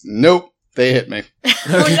 Nope, they hit me.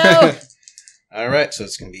 Oh no! All right, so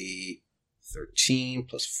it's going to be 13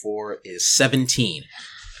 plus 4 is 17.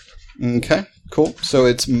 Okay, cool. So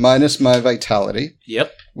it's minus my vitality,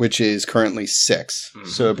 Yep. which is currently 6. Mhm.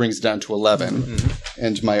 So it brings it down to 11. Mm-hmm.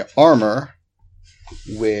 And my armor,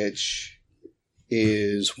 which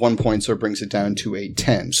is 1 point, so it brings it down to a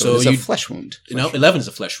 10. So, So it's a you- flesh wound. No, 11 is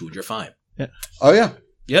a flesh wound. You're fine. Oh, yeah.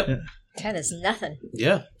 Yep. Yeah. 10 is nothing.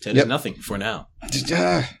 Yeah. 10 Yep. is nothing for now.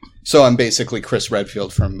 So I'm basically Chris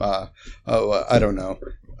Redfield from, I don't know.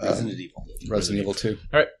 Resident Evil. Resident Evil 2.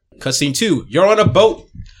 All right. Cutscene 2. You're on a boat,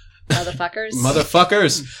 Motherfuckers.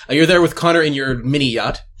 motherfuckers. You're there with Connor in your mini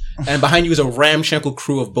yacht, and behind you is a ramshackle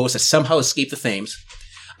crew of boats that somehow escaped the Thames.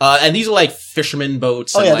 And these are like fishermen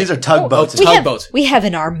boats. Oh and yeah, like, these are tugboats. Oh, tugboats. We have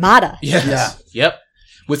an armada. Yes. Yeah. Yep.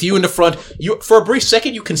 With you in the front, you for a brief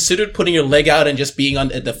second you considered putting your leg out and just being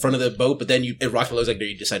on at the front of the boat, but then it rocked below. Like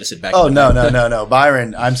you decided to sit back. Oh no!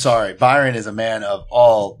 Byron, I'm sorry. Byron is a man of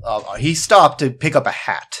all. He stopped to pick up a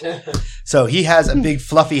hat, so he has a big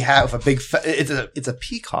fluffy hat with a big. It's a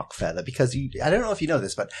peacock feather because I don't know if you know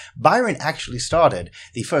this, but Byron actually started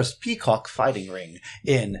the first peacock fighting ring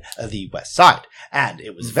in the West Side, and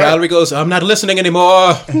it was very. Valerie goes, "I'm not listening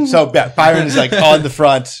anymore." So yeah, Byron is like on the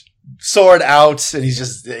front, sword out, and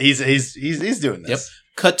he's doing this. Yep.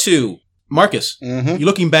 Cut to Marcus. Mm-hmm. You're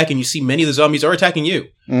looking back and you see many of the zombies are attacking you,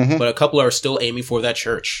 Mm-hmm. but a couple are still aiming for that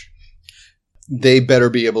church. They better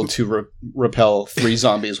be able to repel 3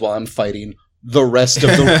 zombies while I'm fighting the rest of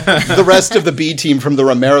the rest of the B team from the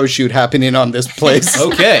Romero shoot happening on this place.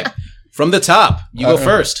 Okay. From the top, you go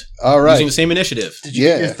first. All right. Using the same initiative. Did you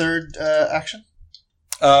Yeah. get your third action?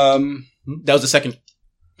 That was the second.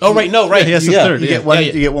 Oh, right. No, right. Yeah, he has the Yeah, third. You Yeah. get one. Yeah,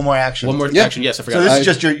 yeah. You get one more action. One more Yeah. action. Yes, I forgot. So this I- is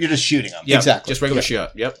just you're just shooting them. yeah, exactly. Just regular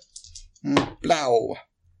shot. Yep. Blow.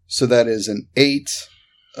 So that is an 8.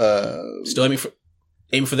 Still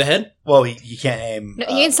aiming for the head? Well, you can't aim. No,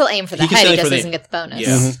 you can still aim for the he can head. still He aim for just the- doesn't get the bonus.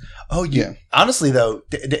 Yeah. Mhm. Oh, Yeah. Honestly, though,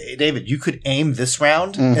 David, you could aim this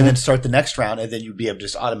round Mhm. and then start the next round, and then you'd be able to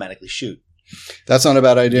just automatically shoot. That's not a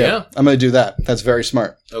bad idea. Yeah. I'm going to do that. That's very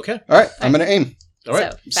smart. Okay. All right. I'm going to aim. All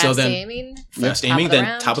right. So, fast aiming. Fast top aiming. of the Then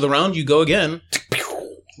round. top of the round, you go again.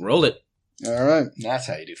 Roll it. All right. That's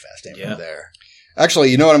how you do fast aiming Yeah. there. Actually,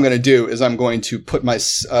 you know what I'm going to do is I'm going to put my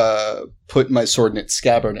sword in its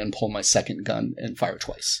scabbard and pull my second gun and fire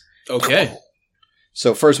twice. Okay.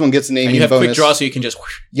 So first one gets an And aiming you have bonus. quick draw, so you can just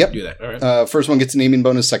Yep. do that. All right. First one gets an aiming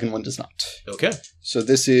bonus. Second one does not. Okay. So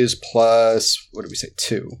this is plus, what did we say,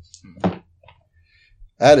 2.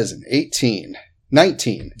 That is an 18.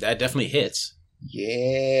 19. That definitely hits.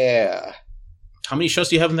 Yeah. How many shots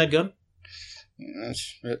do you have in that gun?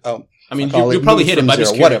 Oh, I mean, I'll you probably move hit it, from but I'm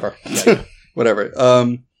just 0. curious. Whatever. Yeah, yeah. Whatever.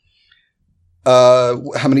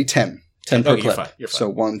 How many? 10. 10 per Okay, you're clip. fine, you're fine. So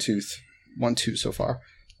 1, 2 so far.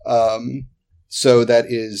 So that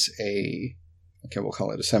is okay, we'll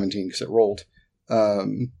call it a 17 because it rolled.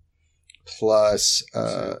 Plus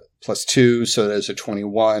 2, so there's a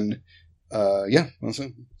 21. Yeah, so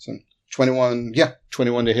 21. Yeah,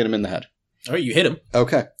 21 to hit him in the head. All right, you hit him.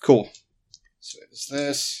 Okay, cool. So it's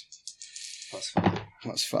this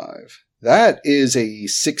plus 5. That is a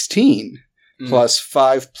 16 Mm. plus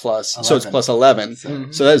 5 plus, so it's 11. plus 11.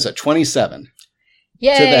 Mhm. So that is a 27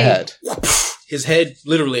 Yay! to the head. His head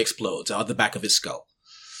literally explodes out the back of his skull,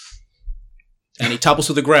 and he topples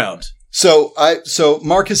to the ground. So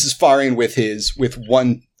Marcus is firing with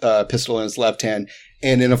one pistol in his left hand,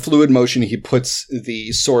 and in a fluid motion, he puts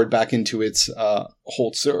the sword back into its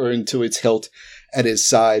holster or into its hilt at his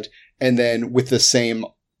side, and then with the same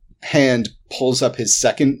hand pulls up his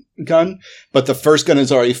second gun, but the first gun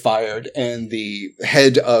is already fired, and the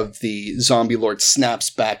head of the zombie lord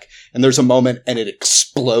snaps back, and there's a moment, and it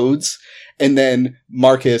explodes, and then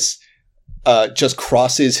Marcus just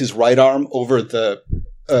crosses his right arm over the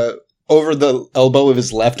elbow of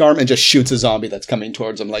his left arm and just shoots a zombie that's coming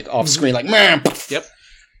towards him, like off screen, like, man. Yep.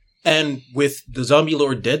 And with the zombie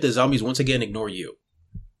lord dead, the zombies once again ignore you.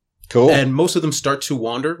 Cool. And most of them start to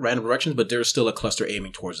wander random directions, but there's still a cluster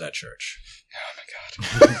aiming towards that church. Oh my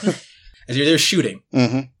god. As you're there shooting,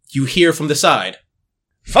 Mm-hmm. you hear from the side,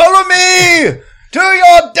 Follow me to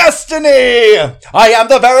your destiny. I am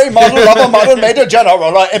the very model of a modern major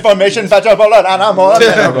general, information vegetable and animal and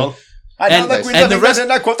mineral. I know And- the queen and of the England rest-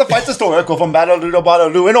 and I quote the fights historical from battle to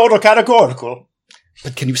Battlefield in order categorical.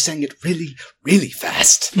 But can you sing it really, really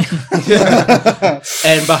fast?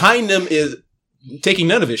 and behind them is taking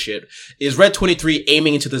none of his shit, is Red 23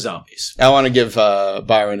 aiming into the zombies. I want to give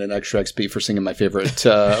Byron an extra XP for singing my favorite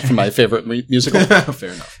from my favorite musical.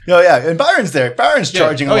 Fair enough. Oh yeah, and Byron's there. Byron's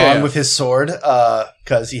charging Oh, along yeah. with his sword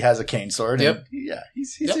because he has a cane sword. And Yep. yeah,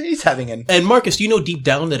 he's having an. And Marcus, do you know deep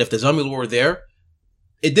down that if the zombie lord were there,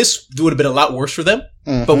 this would have been a lot worse for them.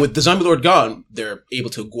 Mhm. But with the zombie lord gone, they're able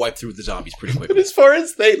to wipe through the zombies pretty But quickly. as far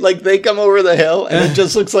as they come over the hill, and it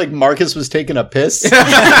just looks like Marcus was taking a piss, and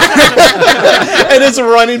it's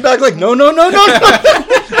running back like, no.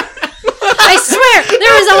 I swear,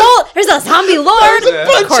 there's a zombie lord.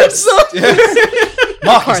 Of course.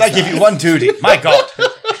 Marcus, I give you one duty. My God.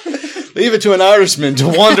 Leave it to an Irishman to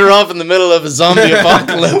wander off in the middle of a zombie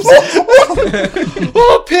apocalypse.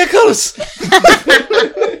 Oh, pickles!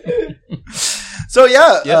 So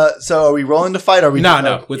yeah, so are we rolling to fight? Are we?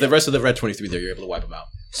 No. With the rest of the Red 23 there, you're able to wipe them out.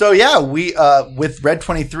 So yeah, we with Red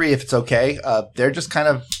 23, if it's okay, they're just kind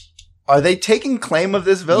of. Are they taking claim of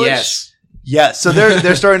this village? Yes. Yes. So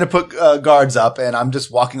they're starting to put guards up, and I'm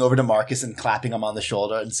just walking over to Marcus and clapping him on the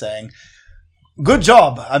shoulder and saying, "Good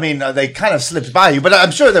job." I mean, they kind of slipped by you, but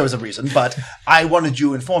I'm sure there was a reason. But I wanted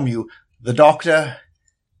to inform you, the doctor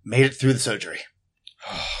made it through the surgery.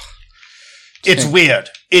 It's weird.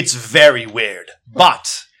 It's very weird,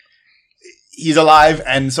 but he's alive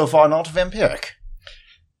and so far not vampiric.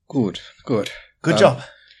 Good. Good job.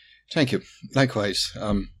 Thank you. Likewise.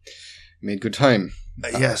 Made good time.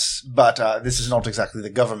 Yes, but this is not exactly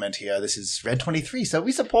the government here. This is Red 23, so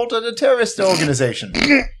we supported a terrorist organization.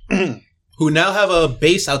 Who now have a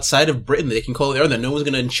base outside of Britain that they can call their own that no one's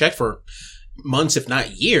going to check for months, if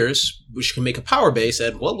not years, which can make a power base,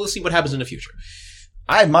 and, well, we'll see what happens in the future.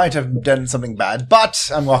 I might have done something bad, but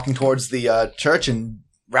I'm walking towards the church and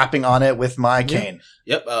rapping on it with my cane.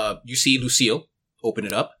 Yep, you see Lucille open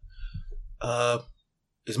it up.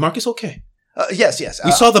 Is Marcus okay? Yes.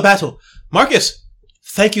 We saw the battle. Marcus,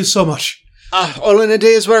 thank you so much. All in a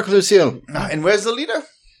day's work, Lucille. And where's the leader?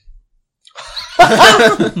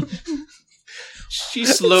 She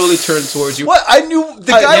slowly turned towards you. What? I knew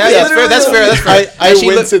the guy yeah, was that's fair, literally- that's fair. I And she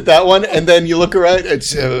wince at that one, and then you look around,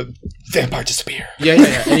 it's vampire disappear.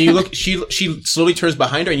 Yeah. And you look. She slowly turns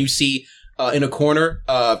behind her, and you see in a corner,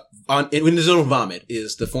 in the zone of vomit,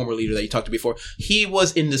 is the former leader that you talked to before. He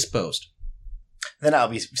was indisposed. Then I'll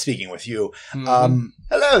be speaking with you. Mhm.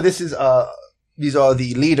 Hello, these are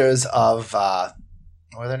the leaders of, what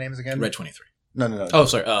are their names again? Red 23. No. Oh,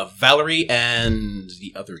 sorry. Valerie and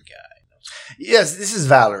the other guy. Yes, this is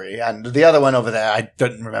Valerie, and the other one over there, I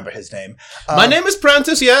don't remember his name. My name is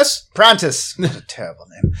Prentice. Yes. Prentice. What a terrible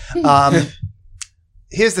name.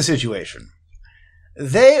 Here's the situation.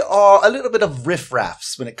 They are a little bit of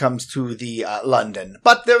riffraffs when it comes to the London,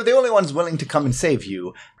 but they're the only ones willing to come and save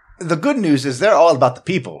you. The good news is they're all about the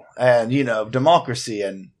people and, democracy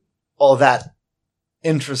and all that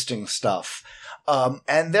interesting stuff.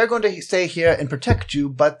 And they're going to stay here and protect you,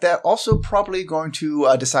 but they're also probably going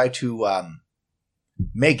to decide to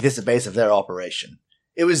make this a base of their operation.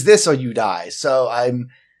 It was this or you die, so I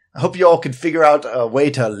hope you all can figure out a way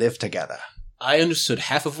to live together. I understood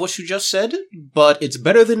half of what you just said, but it's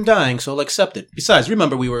better than dying, so I'll accept it. Besides,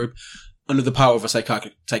 remember we were under the power of a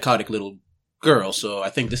psychotic little girl, so I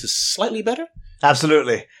think this is slightly better.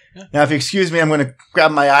 Absolutely. Yeah. Now, if you excuse me, I'm going to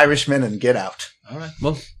grab my Irishman and get out. All right.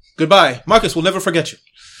 Well, goodbye. Marcus, we'll never forget you.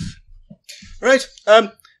 Right.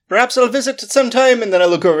 Perhaps I'll visit at some time, and then I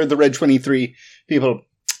look over at the Red 23 people.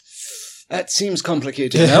 That seems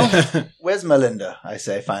complicated now. Where's Melinda? I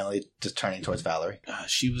say, finally, just turning towards Valerie.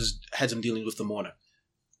 She had some dealings with the mourner.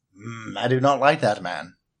 I do not like that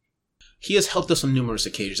man. He has helped us on numerous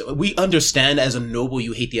occasions. We understand as a noble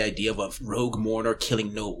you hate the idea of a rogue mourner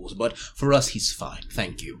killing nobles, but for us he's fine.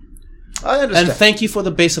 Thank you. I understand. And thank you for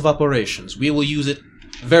the base of operations. We will use it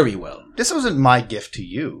very well. This wasn't my gift to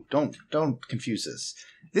you. Don't confuse this.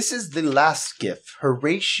 This is the last gift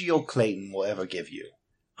Horatio Clayton will ever give you.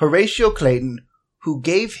 Horatio Clayton, who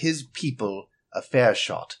gave his people a fair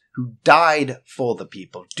shot, who died for the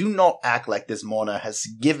people. Do not act like this mourner has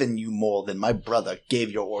given you more than my brother gave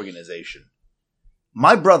your organization.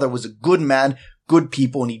 My brother was a good man, good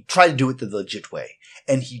people, and he tried to do it the legit way,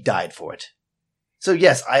 and he died for it. So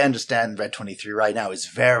yes, I understand Red 23 right now is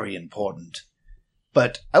very important,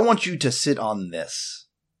 but I want you to sit on this.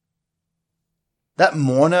 That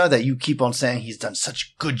mourner that you keep on saying he's done such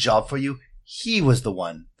a good job for you, he was the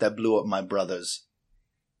one that blew up my brother's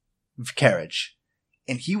carriage.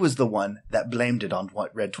 And he was the one that blamed it on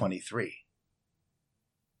Red 23.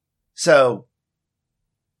 So,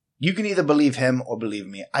 you can either believe him or believe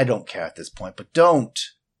me. I don't care at this point. But don't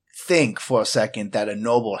think for a second that a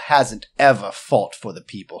noble hasn't ever fought for the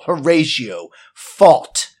people. Horatio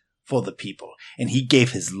fought for the people, and he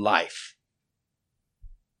gave his life.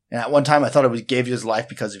 And at one time I thought he gave his life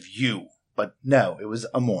because of you, but no, it was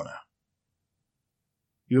Amorna.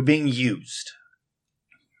 You were being used.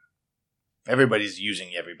 Everybody's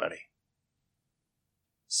using everybody.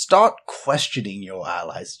 Start questioning your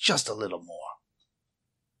allies just a little more.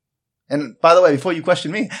 And by the way, before you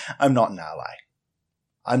question me, I'm not an ally.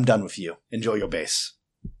 I'm done with you. Enjoy your base.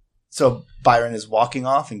 So Byron is walking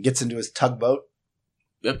off and gets into his tugboat.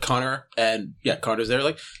 Yep, Connor's there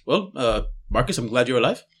like, well, Marcus, I'm glad you're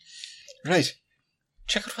alive. Right.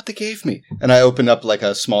 Check out what they gave me. And I open up like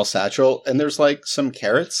a small satchel, and there's like some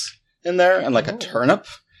carrots in there and like a turnip.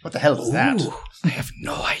 What the hell is that? Ooh, I have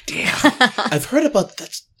no idea. I've heard about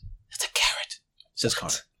that. That's a carrot, says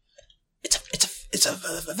Connor. It's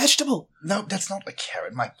a vegetable. No, that's not a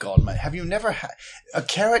carrot. My God, man. Have you never had... A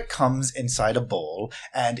carrot comes inside a bowl,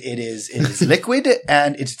 and it is liquid,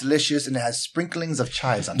 and it's delicious, and it has sprinklings of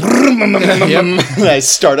chives on it. I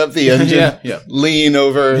start up the engine. Yeah. Lean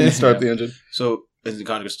over and start up the engine. So, and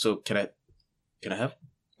Connor goes, so can I have?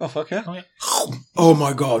 Oh, fuck yeah. Oh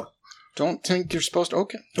my God. Don't think you're supposed to...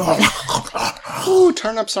 Okay. Ooh,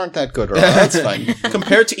 turnips aren't that good, right? That's fine.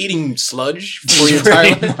 Compared to eating sludge for your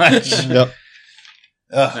entire life. Yep.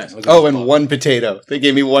 Nice. Oh, and one potato. They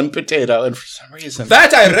gave me one potato, and for some reason...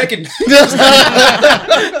 That I reckon.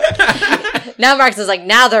 Now Marcus is like,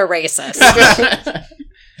 now they're racist.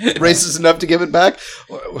 Racist enough to give it back?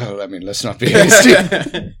 Well, I mean, let's not be hasty.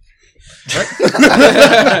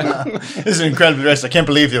 This is incredibly racist. I can't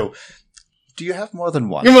believe you. Do you have more than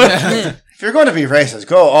one? If you're going to be racist,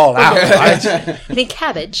 go all out, right? I think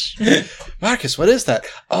cabbage. Marcus, what is that?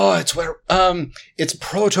 Oh, it's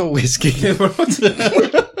proto-whiskey.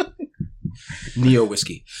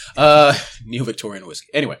 Neo-whiskey. Neo-Victorian whiskey.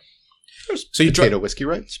 Anyway. So you potato whiskey,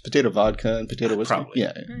 right? It's potato vodka and potato whiskey. Probably.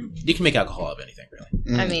 Yeah. You can make alcohol out of anything,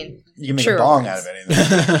 really. I mean, You can make True. a bong out of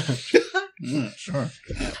anything. Sure.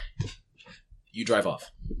 You drive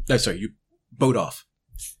off. You boat off.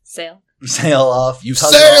 sail. Sail off. You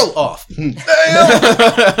tug sail off.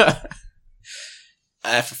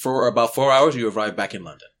 off. For about 4 hours, you arrive back in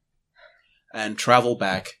London and travel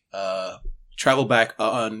back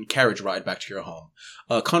on carriage ride back to your home.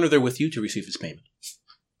 Connor there with you to receive his payment.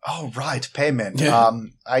 Oh, right. Payment. Yeah.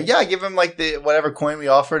 I give him like the whatever coin we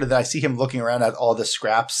offered, and then I see him looking around at all the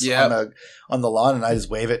scraps on the lawn, and I just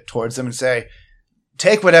wave it towards him and say,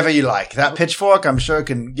 take whatever you like. That pitchfork, I'm sure,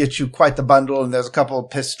 can get you quite the bundle, and there's a couple of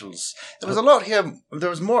pistols. There was a lot here. There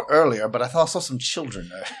was more earlier, but I thought I saw some children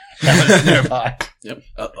nearby. Yep.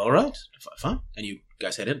 All right. Fine. And you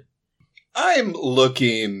guys head in. I'm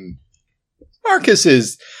looking... Marcus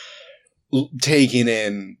is taking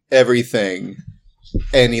in everything,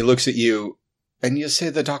 and he looks at you, and you say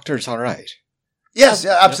the doctor's all right. Yes,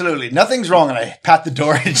 yeah, absolutely. Nothing's wrong, and I pat the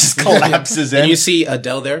door, and it just collapses in. And you see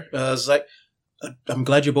Adele there. It's like, I'm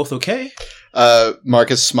glad you're both okay.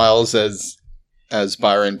 Marcus smiles as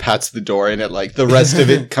Byron pats the door, and it like the rest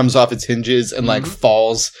of it comes off its hinges and like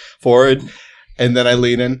falls forward. And then I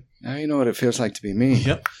lean in. Now you know what it feels like to be me.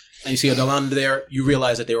 Yep. And you see Adelan there. You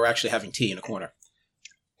realize that they were actually having tea in a corner.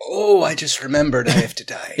 Oh, I just remembered I have to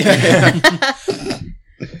die.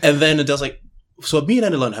 And then Adele's like, so me and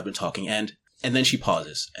Adelan have been talking, and then she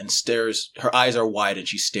pauses and stares. Her eyes are wide, and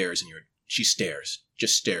she stares, and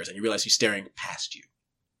just stares, and you realize she's staring past you.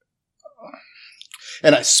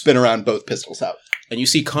 And I spin around, both pistols out. And you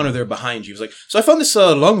see Connor there behind you. He's like, so I found this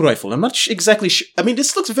long rifle. I'm not exactly sure. I mean,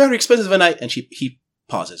 this looks very expensive, and he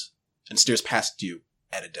pauses and stares past you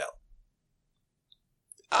at Adele.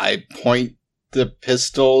 I point the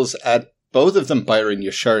pistols at both of them. Byron,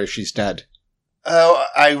 you're sure she's dead?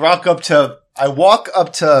 I walk up to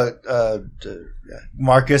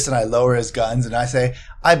Marcus, and I lower his guns, and I say,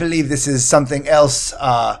 I believe this is something else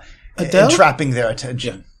Adele? entrapping their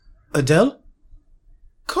attention. Yeah. Adele?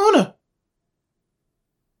 Connor!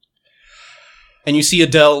 And you see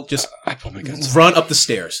Adele just I pull my guns. run up the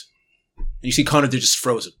stairs. And you see Connor there just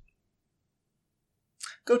frozen.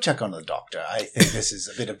 Go check on the doctor. I think this is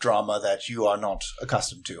a bit of drama that you are not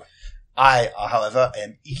accustomed to. I, however,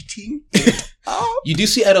 am eating it up. You do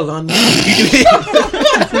see Adelan.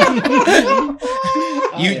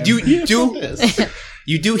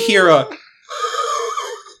 You do hear a...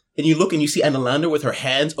 And you look and you see Annalanda with her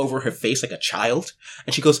hands over her face like a child.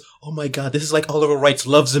 And she goes, oh my god, this is like Oliver Wright's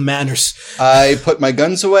Loves and Manners. I put my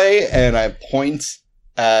guns away and I point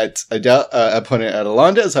at Adele. I point at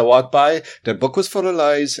Alonda as I walk by. That book was full of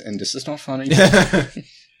lies, and this is not funny.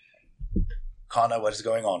 Connor, what is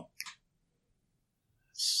going on?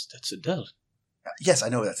 That's Adele. Yes, I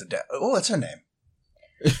know that's Oh, that's her name.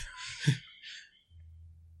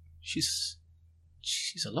 She's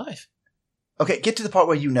She's alive. Okay, get to the part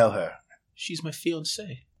where you know her. She's my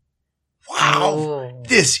fiancée. Wow, Oh.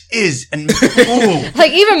 this is an ooh.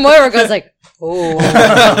 Like, even Moira goes like, oh.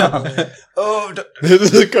 Oh,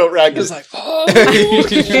 The coat rack is like, okay.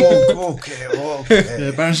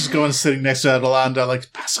 Baron's just going sitting next to Adelanda,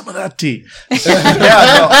 like, pass some of that tea. Yeah,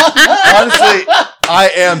 no. Honestly,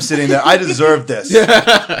 I am sitting there. I deserve this.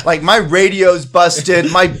 Like, my radio's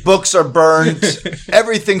busted. My books are burned.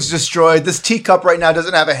 Everything's destroyed. This teacup right now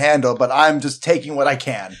doesn't have a handle, but I'm just taking what I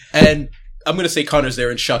can. And I'm going to say Connor's there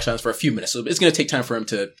in shock silence for a few minutes, so it's going to take time for him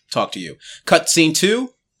to talk to you. Cut scene 2,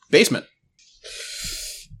 basement.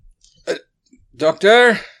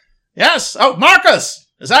 Doctor? Yes. Oh, Marcus,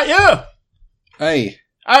 is that you? Hey.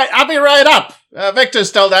 All right, I'll be right up. Victor's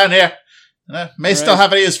still down here. May still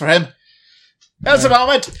have a use for him. Just a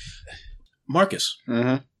moment. Marcus,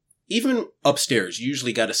 Mm-hmm. even upstairs, you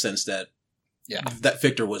usually got a sense that that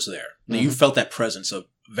Victor was there. That you felt that presence of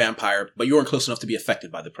vampire, but you weren't close enough to be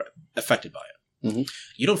affected by it. Mhm.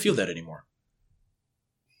 You don't feel that anymore.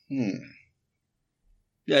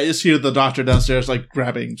 Yeah, you just hear the doctor downstairs, like,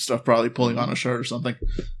 grabbing stuff, probably pulling on a shirt or something.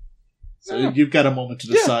 So you've got a moment to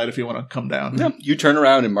decide if you want to come down. Yeah. You turn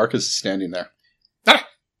around and Marcus is standing there.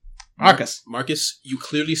 Marcus. Marcus, you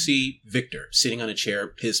clearly see Victor sitting on a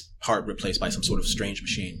chair, his heart replaced by some sort of strange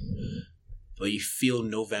machine. But you feel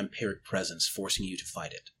no vampiric presence forcing you to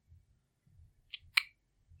fight it.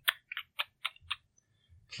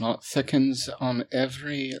 Plot thickens on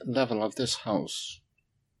every level of this house.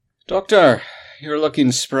 Doctor, you're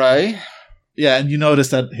looking spry. Yeah, and you notice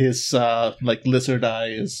that his, lizard eye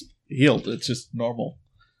is healed. It's just normal.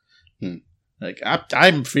 Like,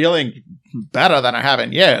 I'm feeling better than I have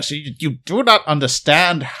in years. You do not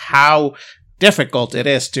understand how difficult it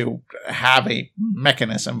is to have a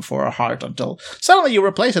mechanism for a heart until suddenly you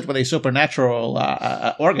replace it with a supernatural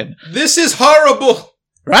organ. This is horrible!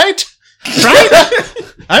 Right? Right?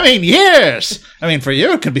 I mean, years. I mean, for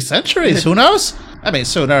you, it could be centuries. Who knows? I mean,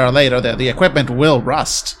 sooner or later, the equipment will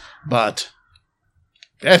rust. But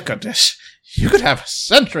you could have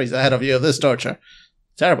centuries ahead of you of this torture.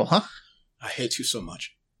 Terrible, huh? I hate you so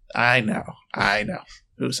much. I know.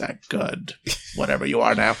 Who's that good? Whatever you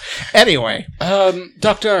are now. Anyway.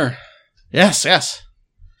 Doctor, Yes.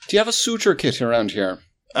 do you have a suture kit around here?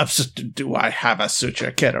 Do I have a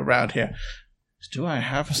suture kit around here? Do I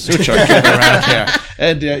have a suture kit around here?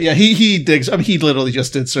 And he digs. I mean, he literally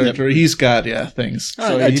just did surgery. He's got things.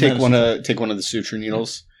 So he I take managed- take one of the suture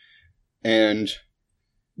needles and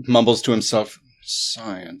mumbles to himself,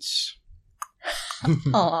 "Science,"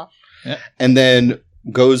 Aw. and then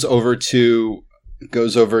goes over to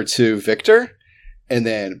Victor, and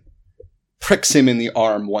then pricks him in the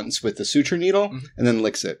arm once with the suture needle, and then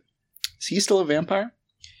licks it. Is he still a vampire?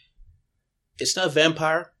 It's not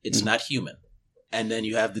vampire, it's not human. And then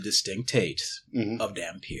you have the distinct taste of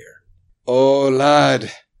Dampier. Oh,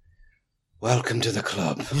 lad, welcome to the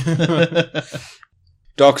club,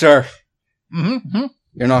 Doctor. Mm-hmm.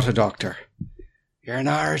 You're not a doctor. You're an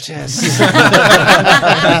artist.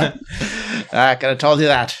 I could have told you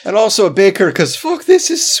that. And also a baker, because fuck, this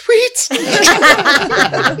is sweet.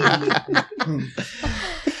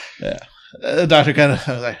 Doctor kind of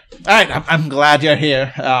like, All right, I'm glad you're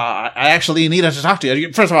here. I actually needed to talk to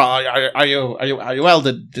you. First of all, are you well?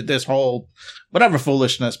 Did this whole whatever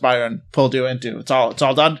foolishness Byron pulled you into? It's all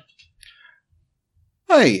done.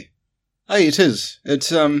 Aye, it is.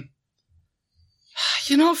 It's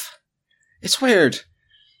it's weird.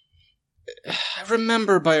 I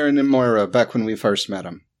remember Byron and Moira back when we first met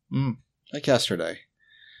him, like yesterday,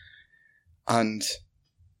 and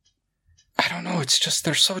I don't know. It's just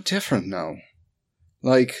they're so different now.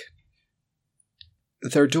 Like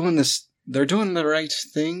they're doing this. They're doing the right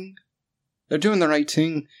thing. They're doing the right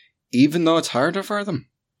thing, even though it's harder for them.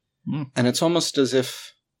 And it's almost as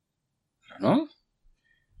if I don't know.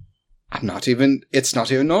 It's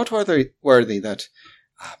not even noteworthy that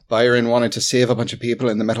Byron wanted to save a bunch of people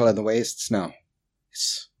in the middle of the wastes now.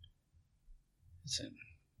 It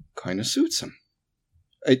kind of suits him.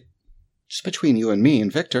 Just between you and me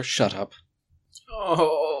and Victor, shut up.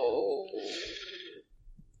 Oh.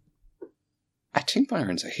 I think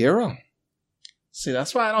Byron's a hero. See,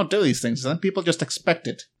 that's why I don't do these things. Then people just expect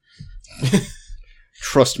it.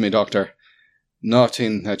 Trust me, Doctor.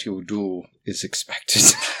 Nothing that you do is expected.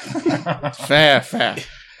 Fair.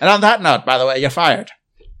 And on that note, by the way, you're fired.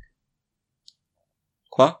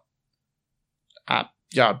 What?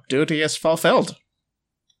 Your duty is fulfilled.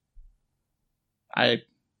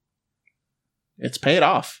 It's paid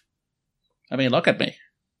off. I mean, look at me.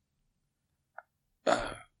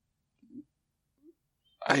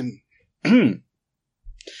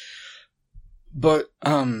 But,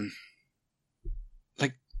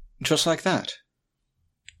 just like that.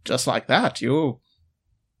 Just like that, you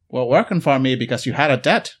were working for me because you had a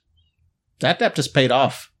debt. That debt is paid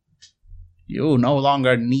off. You no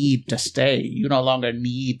longer need to stay. You no longer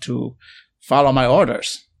need to follow my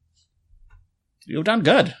orders. You've done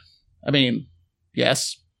good. I mean,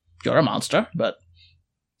 yes, you're a monster, but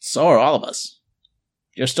so are all of us.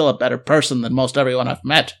 You're still a better person than most everyone I've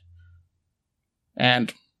met.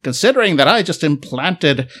 And considering that I just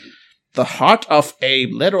implanted the heart of a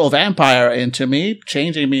literal vampire into me,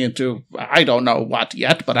 changing me into I don't know what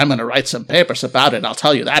yet, but I'm going to write some papers about it, I'll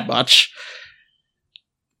tell you that much.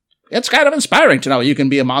 It's kind of inspiring to know you can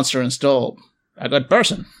be a monster and still a good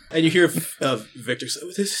person. And you hear Victor say,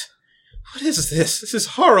 what is this? This is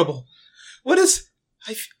horrible. What is...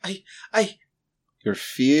 You're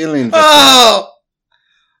feeling Oh!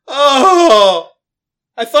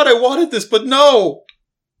 I thought I wanted this, but no!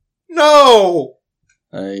 No!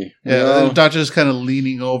 The doctor's kind of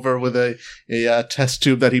leaning over with a test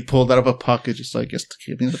tube that he pulled out of a pocket, just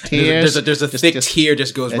give me the tears. There's a thick tear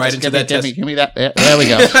just goes right into that test. Give me that. There we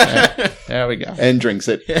go. There we go. And drinks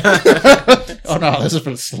it. Oh no, this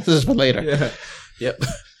is for later. Yeah. Yep.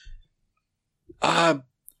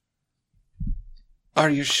 Are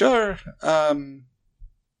you sure? I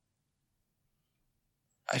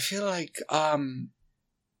feel like, and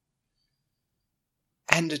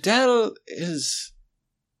Adele is...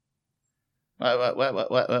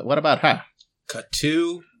 What about her? Cut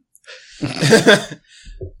to...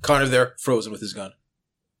 Connor there, frozen with his gun.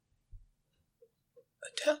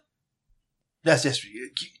 Adele? Yes.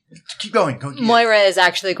 Keep going. Moira is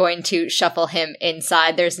actually going to shuffle him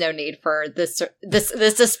inside. There's no need for this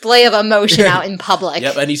display of emotion out in public.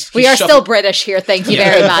 Yep, and we are still British here. Thank you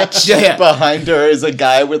very much. Yeah. Behind her is a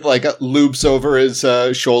guy with loops over his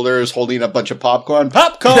shoulders, holding a bunch of popcorn.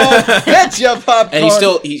 Popcorn! Get your popcorn! And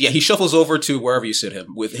he shuffles over to wherever you sit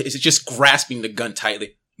him. He's just grasping the gun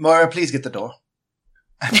tightly. Moira, please get the door.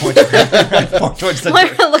 I point towards the door.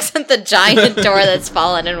 Moira looks at the giant door that's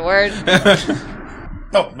fallen inward.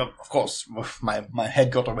 No, of course. My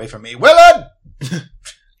head got away from me. Willard!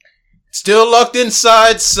 Still locked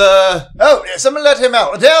inside, sir. Oh, someone let him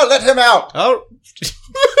out. Adele, let him out. Oh.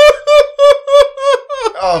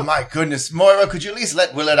 Oh, my goodness. Moira, could you at least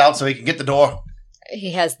let Willard out so he can get the door?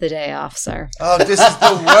 He has the day off, sir. Oh, this is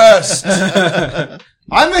the worst.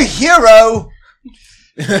 I'm a hero.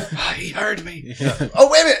 He heard me. Oh,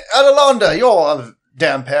 wait a minute. Adelonda, you're a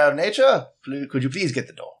damn pair of nature. Could you please get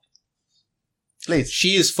the door? Please.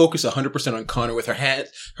 She is focused 100% on Connor with her head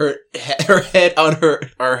on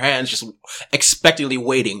her hands, just expectantly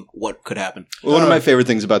waiting what could happen. Well, one of my favorite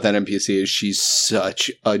things about that NPC is she's such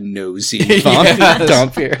a nosy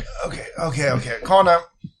vampire. Okay. Connor,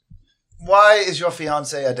 why is your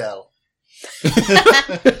fiancée Adele?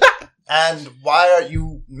 And why are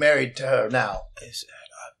you married to her now?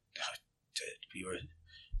 We were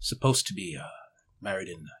supposed to be married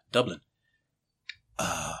in Dublin.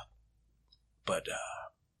 But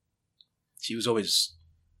she was always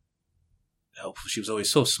helpful. She was always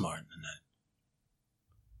so smart. And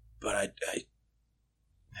but I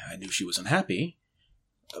knew she was unhappy.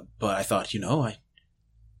 But I thought, I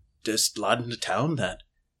just a lot in the town that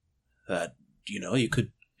you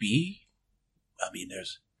could be. I mean,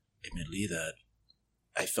 there's admittedly that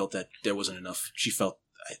I felt that there wasn't enough. She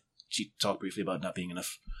talked briefly about not being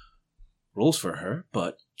enough roles for her,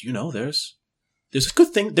 but there's a good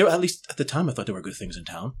thing there. At least at the time, I thought there were good things in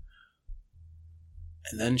town.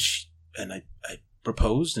 And then I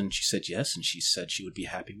proposed, and she said yes, and she said she would be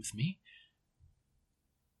happy with me.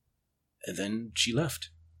 And then she left.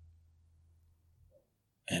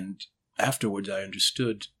 And afterwards, I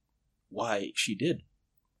understood why she did.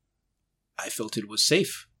 I felt it was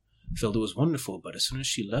safe. I felt it was wonderful. But as soon as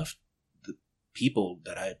she left, the people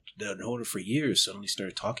that had known her for years suddenly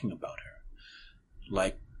started talking about her.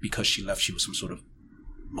 Like, because she left, she was some sort of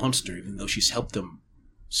monster, even though she's helped them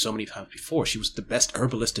so many times before. She was the best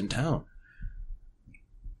herbalist in town.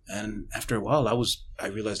 And after a while, I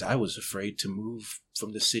realized I was afraid to move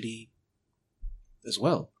from the city as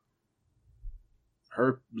well.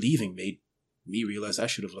 Her leaving made me realize I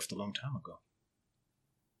should have left a long time ago.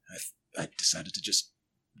 I decided to just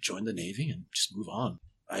join the Navy and just move on.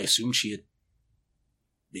 I assumed she had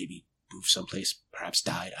maybe moved someplace, perhaps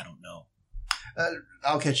died, I don't know.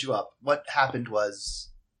 I'll catch you up. What happened was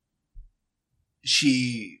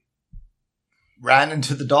she ran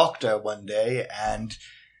into the doctor one day, and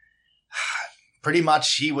pretty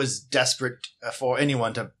much he was desperate for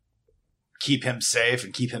anyone to keep him safe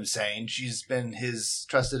and keep him sane. She's been his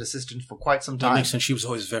trusted assistant for quite some That time. makes sense. She was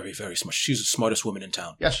always very, very smart. She's the smartest woman in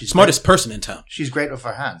town. Yeah, she's Smartest person in town. She's great with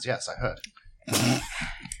her hands. Yes, I heard.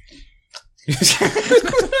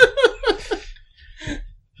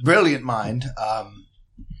 Brilliant mind.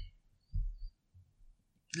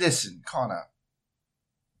 Listen, Connor.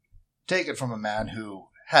 Take it from a man who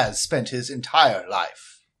has spent his entire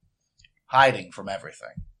life hiding from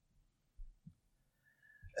everything.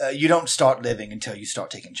 You don't start living until you start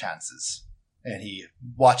taking chances. And he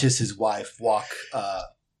watches his wife walk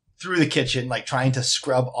through the kitchen, like trying to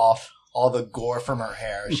scrub off all the gore from her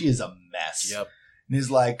hair. She is a mess. Yep. And he's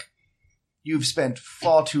like, you've spent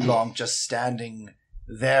far too long just standing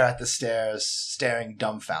there at the stairs, staring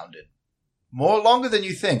dumbfounded. More longer than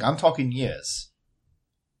you think. I'm talking years.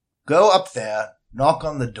 Go up there, knock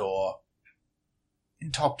on the door,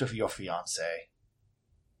 and talk to your fiancé.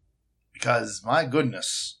 Because, my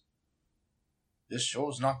goodness, this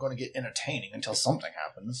show's not going to get entertaining until something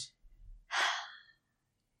happens.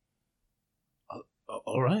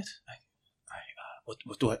 All right.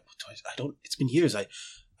 What do I? I don't. It's been years. I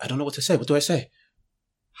don't know what to say. What do I say?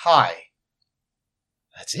 Hi.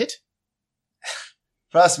 That's it.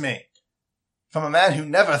 Trust me. From a man who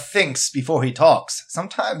never thinks before he talks,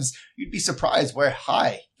 sometimes you'd be surprised where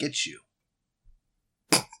hi gets you.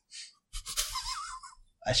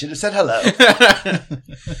 I should have said hello.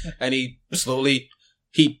 And he slowly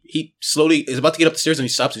is about to get up the stairs, and he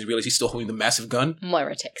stops and he realizes he's still holding the massive gun.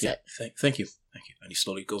 Moira takes it. Thank you. And he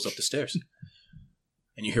slowly goes up the stairs.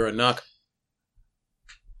 And you hear a knock.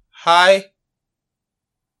 Hi.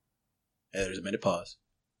 And there's a minute pause.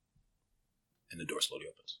 And the door slowly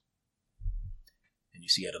opens. And you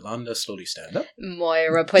see Adelanda slowly stand up.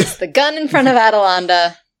 Moira puts the gun in front of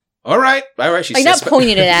Adelanda. All right. She Like, sits not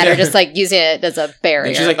pointing it at her, Yeah. just like using it as a barrier.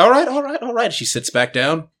 And she's like, all right. She sits back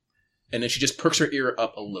down. And then she just perks her ear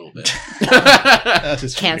up a little bit. That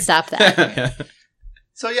is Can't funny. stop that.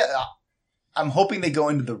 So yeah, I'm hoping they go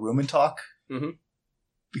into the room and talk. Mhm.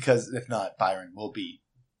 Because if not, Byron will be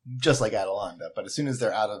just like Adelanda. But as soon as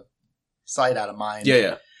they're out of sight, out of mind,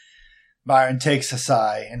 Yeah. Byron takes a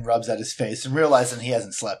sigh and rubs at his face and realizing he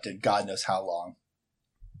hasn't slept in God knows how long.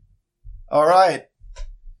 All right.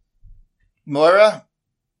 Moira,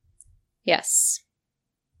 Yes.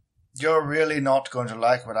 you're really not going to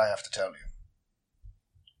like what I have to tell you.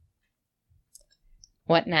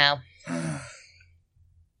 What now?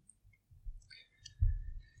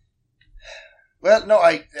 Well, no,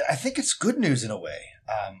 I think it's good news in a way.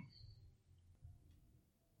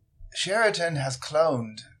 Sheraton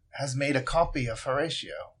has made a copy of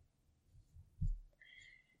Horatio.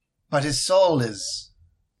 But his soul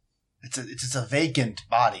it's a vacant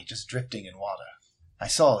body just drifting in water. I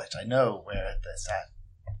saw it. I know where it's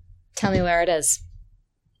at. Tell me where it is.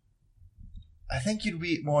 I think you'd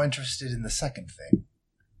be more interested in the second thing.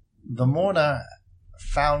 The mourner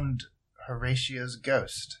found Horatio's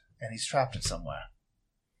ghost, and he's trapped it somewhere.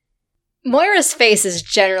 Moira's face is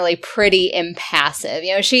generally pretty impassive.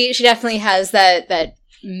 You know, she definitely has that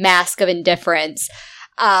mask of indifference.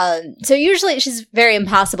 So usually she's very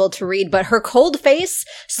impossible to read, but her cold face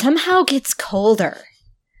somehow gets colder.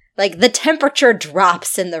 Like, the temperature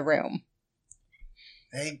drops in the room.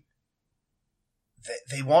 They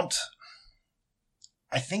want...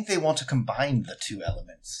 I think they want to combine the two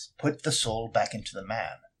elements. Put the soul back into the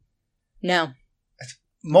man. No.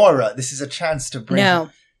 Moira, this is a chance to bring... No.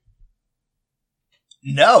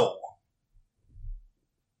 No!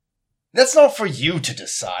 That's not for you to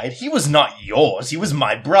decide. He was not yours. He was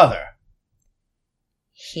my brother.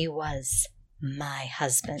 He was my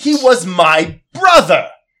husband. He was my brother!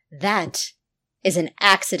 That is an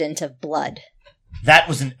accident of blood. That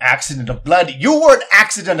was an accident of blood. You were an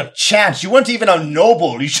accident of chance. You weren't even a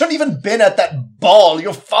noble. You shouldn't even been at that ball.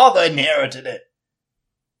 Your father inherited it.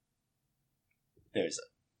 There's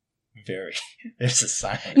a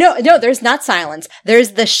silence. No, there's not silence.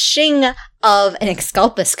 There's the shing of an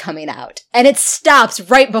Excalpus coming out. And it stops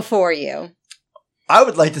right before you. I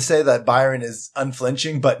would like to say that Byron is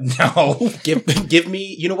unflinching, but no. Give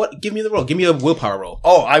me, you know what? Give me the roll. Give me a willpower roll.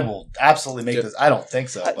 Oh, I will absolutely make this. I don't think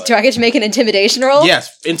so. But. Do I get to make an intimidation roll?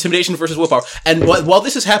 Yes, intimidation versus willpower. And while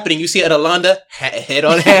this is happening, you see Adelanda head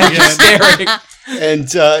on hand, just staring.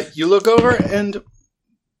 And you look over, and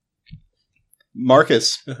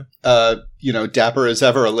Marcus, dapper as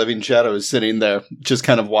ever, a living shadow, is sitting there, just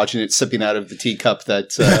kind of watching it, sipping out of the teacup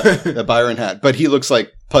that Byron had. But he looks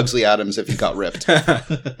like Pugsley Adams if he got ripped. I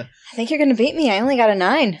think you're going to beat me. I only got a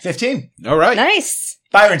 9. 15. All right. Nice.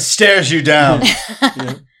 Byron stares you down.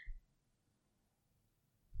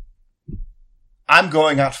 I'm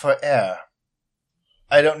going out for air.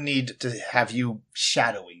 I don't need to have you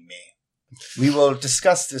shadowing me. We will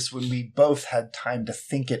discuss this when we both had time to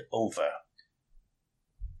think it over.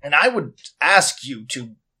 And I would ask you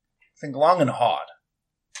to think long and hard.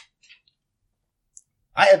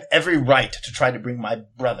 I have every right to try to bring my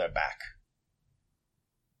brother back.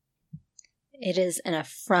 It is an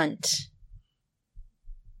affront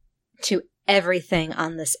to everything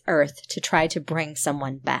on this earth to try to bring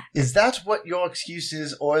someone back. Is that what your excuse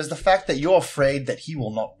is, or is the fact that you're afraid that he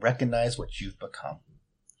will not recognize what you've become?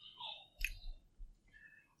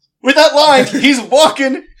 With that line, he's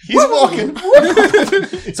walking.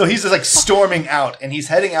 So he's just like storming out, and he's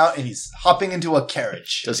heading out, and he's hopping into a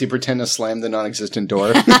carriage. Does he pretend to slam the non-existent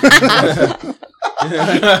door?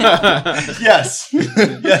 Yes.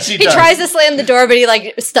 Yes, he He does. tries to slam the door, but he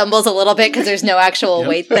like stumbles a little bit because there's no actual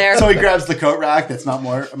weight there. So he grabs the coat rack that's not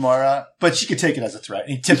Moira, but she could take it as a threat,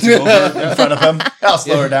 and he tips it over in front of him. I'll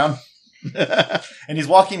slow her down. And he's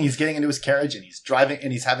walking, he's getting into his carriage, and he's driving,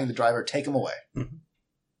 and he's having the driver take him away.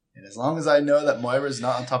 And as long as I know that Moira's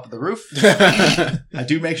not on top of the roof, I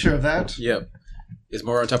do make sure of that. Yep. Is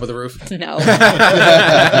Moira on top of the roof? No.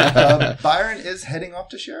 Byron is heading off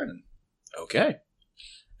to Sheridan. Okay.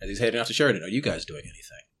 As he's heading off to Sheridan, are you guys doing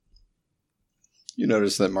anything? You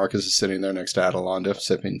notice that Marcus is sitting there next to Adelonda,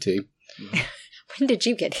 sipping tea. When did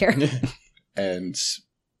you get here? And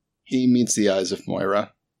he meets the eyes of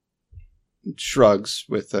Moira. Shrugs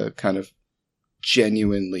with a kind of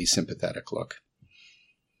genuinely sympathetic look.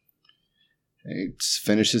 He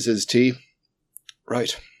finishes his tea.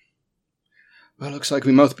 Right. Well, looks like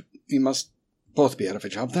we must both be out of a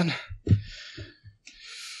job then.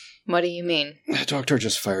 What do you mean? The doctor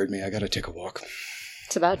just fired me. I gotta take a walk.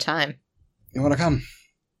 It's about time. You wanna come?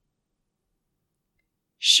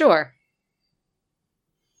 Sure.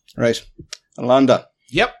 Right. Alonda.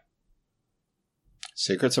 Yep.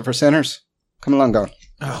 Secrets are for sinners. Come along, go.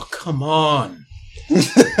 Oh, come on.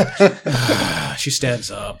 She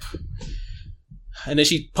stands up. And then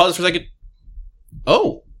she pauses for a second.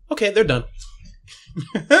 Oh, okay, they're done.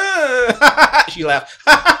 She laughs.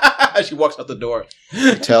 She walks out the door.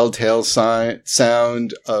 Telltale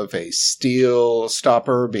sound of a steel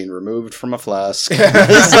stopper being removed from a flask.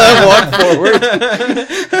 As I walk forward.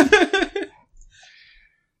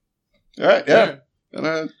 All right, yeah.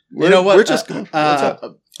 You know what? We're just going. What's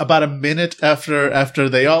up? About a minute after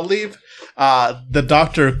they all leave, the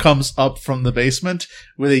doctor comes up from the basement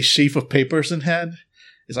with a sheaf of papers in hand.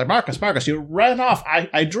 He's like, Marcus, you ran off.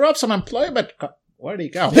 I drew up some employment. Where'd he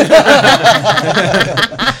go?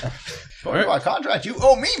 For my contract, you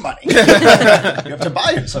owe me money. You have to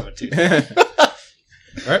buy him something. All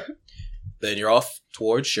right. Then you're off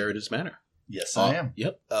towards Sheridan's Manor. Yes, I am.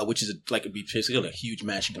 Yep. Which is basically a huge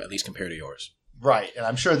mansion, at least compared to yours. Right, and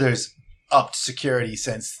I'm sure there's upped security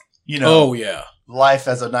since, Oh, yeah. life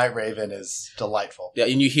as a Night Raven is delightful. Yeah,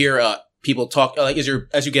 and you hear people talk, as you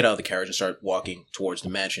get out of the carriage and start walking towards the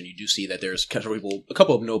mansion, you do see that there's a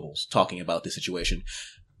couple of nobles talking about this situation.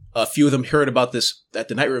 A few of them heard about this, that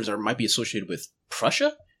the Night Ravens might be associated with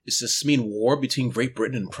Prussia. Does this mean war between Great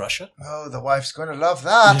Britain and Prussia? Oh, the wife's going to love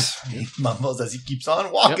that. He mumbles as he keeps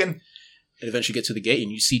on walking. Yep. And eventually get to the gate,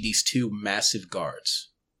 and you see these two massive guards.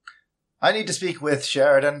 I need to speak with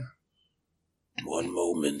Sheridan. One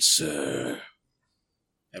moment, sir.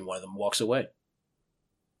 And one of them walks away.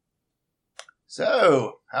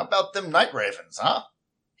 So, how about them Night Ravens, huh?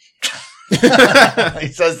 He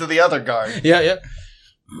says to the other guard. Yeah.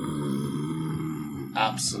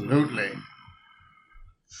 Absolutely.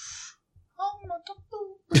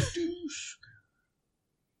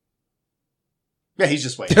 Yeah, he's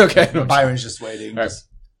just waiting. Okay. Byron's just waiting. All right.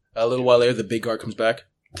 A little while later, the big guard comes back.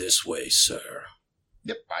 This way, sir.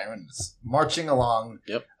 Yep, Byron's marching along.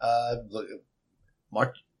 Yep.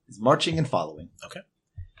 He's marching and following.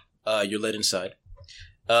 You're led inside.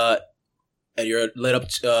 And you're led up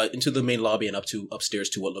into the main lobby and upstairs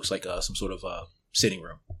to what looks like some sort of sitting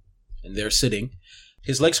room. And they're sitting.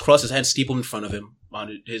 His legs crossed, his hands steepled in front of him,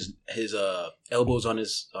 on his elbows on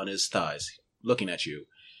his thighs, looking at you.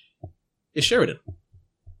 It's Sheridan.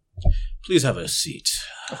 Please have a seat.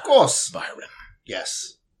 Of course. Byron.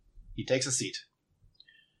 Yes. He takes a seat.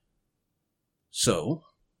 So?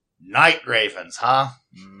 Night Ravens, huh?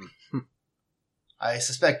 Mm-hmm. I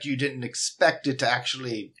suspect you didn't expect it to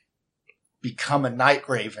actually become a Night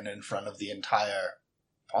Raven in front of the entire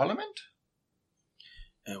Parliament?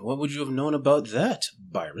 And what would you have known about that,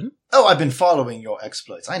 Byron? Oh, I've been following your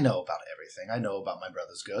exploits. I know about everything. I know about my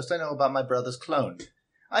brother's ghost. I know about my brother's clone.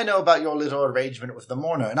 I know about your little arrangement with the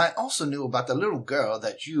mourner. And I also knew about the little girl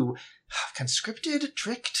that you conscripted,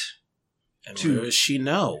 tricked. And where is she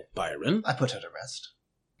now, Byron? I put her to rest.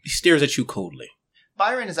 He stares at you coldly.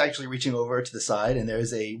 Byron is actually reaching over to the side, and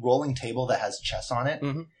there's a rolling table that has chess on it,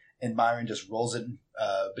 Mhm. and Byron just rolls it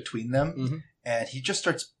between them, Mhm. and he just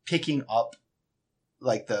starts picking up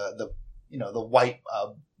like the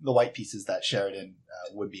white pieces that Sheridan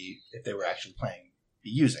would be if they were actually be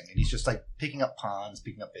using, and he's just like picking up pawns,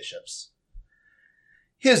 picking up bishops.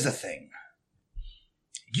 Here's the thing: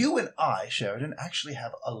 you and I, Sheridan, actually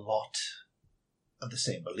have a lot of the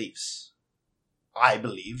same beliefs. I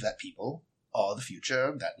believe that people are the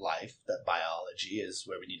future, that life, that biology is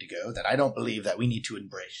where we need to go, that I don't believe that we need to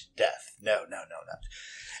embrace death. No.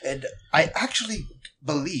 And I actually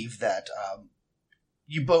believe that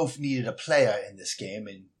you both needed a player in this game,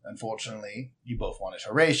 and unfortunately, you both wanted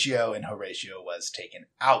Horatio, and Horatio was taken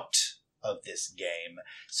out of this game.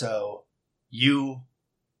 So you,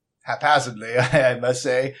 haphazardly, I must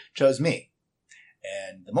say, chose me.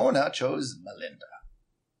 And the Mona chose Melinda.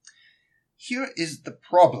 Here is the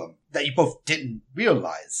problem that you both didn't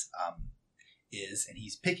realize, and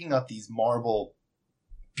he's picking up these marble,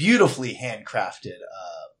 beautifully handcrafted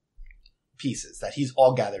pieces that he's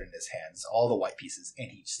all gathered in his hands, all the white pieces, and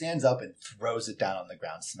he stands up and throws it down on the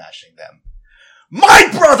ground, smashing them. My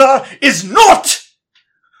brother is not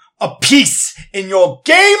a piece in your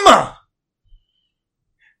game!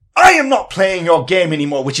 I am not playing your game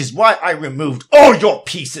anymore, which is why I removed all your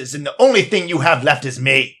pieces, and the only thing you have left is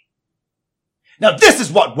me. Now this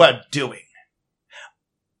is what we're doing.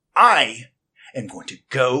 I am going to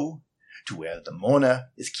go to where the Mona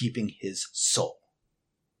is keeping his soul.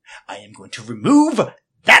 I am going to remove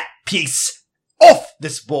that piece off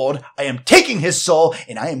this board. I am taking his soul,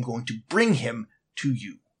 and I am going to bring him to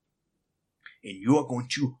you. And you are going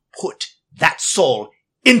to put that soul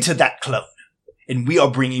into that clone. And we are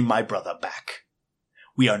bringing my brother back.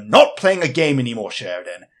 We are not playing a game anymore,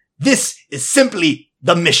 Sheridan. This is simply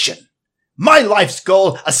the mission. My life's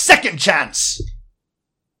goal, a second chance.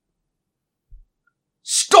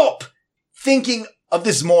 Stop thinking of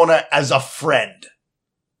this Mona as a friend.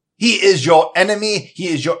 He is your enemy, he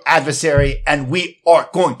is your adversary, and we are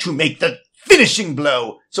going to make the finishing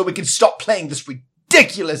blow so we can stop playing this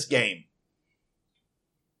ridiculous game.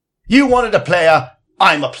 You wanted a player,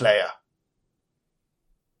 I'm a player.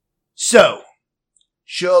 So,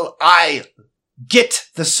 shall I get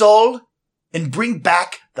the soul and bring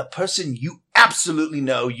back the person you absolutely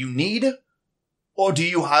know you need? Or do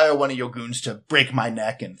you hire one of your goons to break my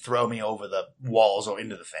neck and throw me over the walls or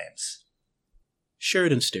into the flames?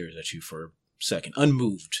 Sheridan stares at you for a second,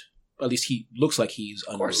 unmoved. At least he looks like he's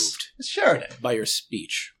Of course, unmoved it's Sheridan. by your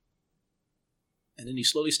speech. And then he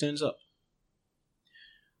slowly stands up.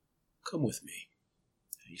 Come with me.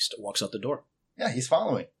 He walks out the door. Yeah, he's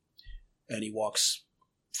following. And he walks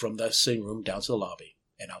from the sitting room down to the lobby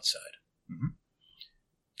and outside. Mhm.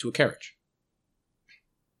 To a carriage.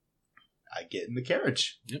 I get in the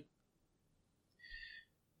carriage. Yep.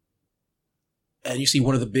 And you see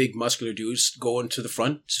one of the big muscular dudes go into the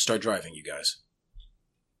front to start driving you guys.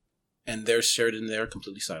 And there's Sheridan there,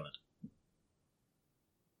 completely silent.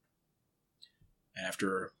 And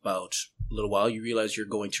after about a little while, you realize you're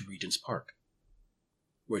going to Regent's Park,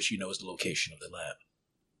 which you know is the location of the lab.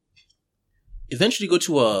 Eventually you go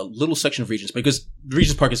to a little section of Regent's Park, because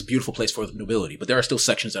Regent's Park is a beautiful place for the nobility, but there are still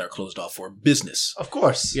sections that are closed off for business. Of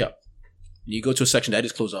course. Yeah. And you go to a section that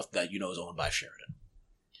is closed off that you know is owned by Sheridan.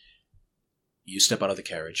 You step out of the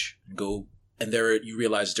carriage and go, and there you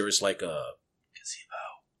realize there is like a gazebo.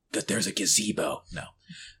 That there's a gazebo.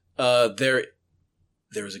 No. There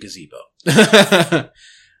is a gazebo.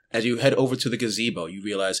 As you head over to the gazebo, you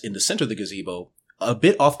realize in the center of the gazebo, a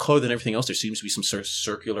bit off color than everything else, there seems to be some sort of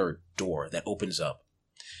circular door that opens up.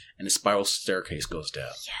 And a spiral staircase goes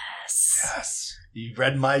down. Yes. You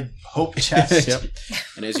read my hope chest. Yep.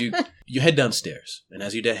 And as you head downstairs, and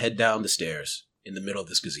as you head down the stairs in the middle of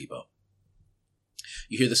this gazebo,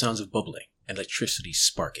 you hear the sounds of bubbling and electricity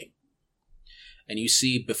sparking. And you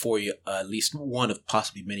see before you at least one of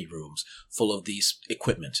possibly many rooms full of these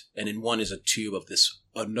equipment. And in one is a tube of this,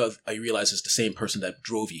 another, I realize it's the same person that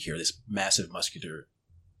drove you here, this massive muscular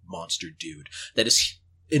monster dude that is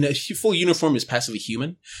in a full uniform, is passively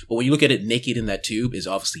human. But when you look at it naked in that tube, is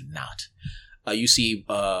obviously not. You see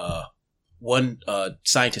one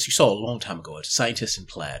scientist you saw a long time ago, a scientist in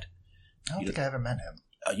plaid. I don't think I ever met him.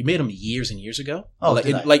 You made him years and years ago. Oh, like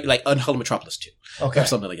did I? like Unhulled Metropolis 2. Okay. Or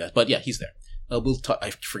something like that. But yeah, he's there. We'll talk.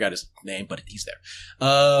 I forgot his name, but he's there.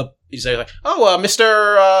 He's there like, oh,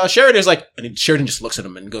 Mr. Sheridan is like, and Sheridan just looks at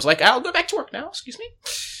him and goes like, I'll go back to work now. Excuse me.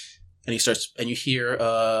 And he starts, and you hear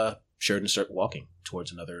Sheridan start walking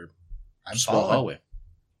towards another small following. hallway.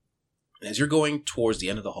 And as you're going towards the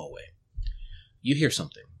end of the hallway, you hear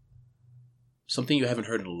something. Something you haven't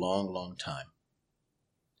heard in a long, long time.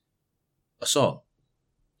 a song.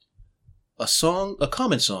 A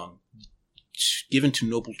common song given to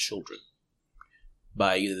noble children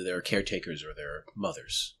by either their caretakers or their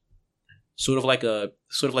mothers. Sort of like a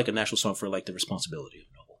national song for like the responsibility of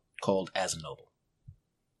noble, called As a Noble.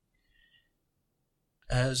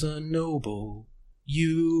 As a noble,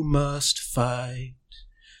 you must fight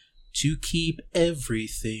to keep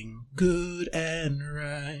everything good and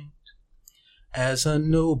right. As a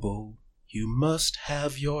noble, you must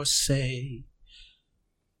have your say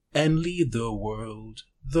and lead the world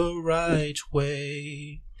the right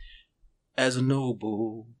way. As a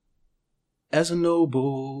noble, as a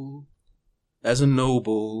noble, as a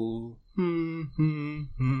noble,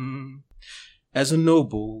 as a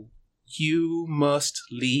noble, you must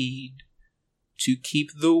lead to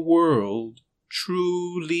keep the world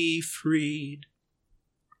truly freed.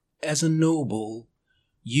 As a noble,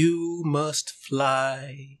 you must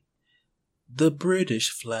fly the British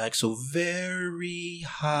flag so very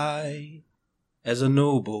high. As a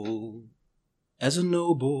noble, as a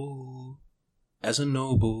noble, as a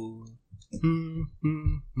noble.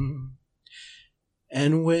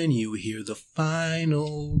 And when you hear the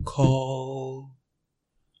final call,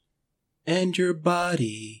 and your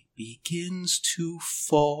body begins to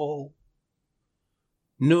fall,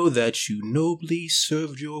 know that you nobly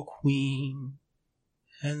served your queen,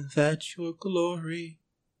 and that your glory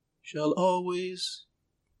shall always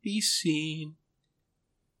be seen.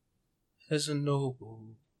 As a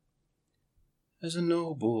noble, as a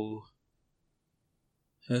noble,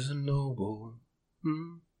 as a noble.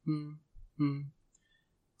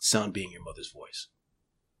 Sound being your mother's voice.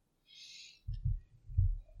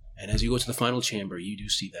 And as you go to the final chamber, you do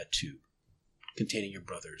see that tube containing your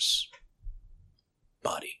brother's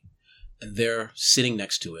body. And there, sitting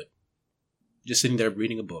next to it, just sitting there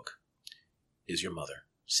reading a book, is your mother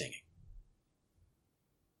singing.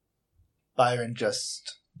 Byron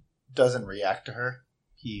just doesn't react to her.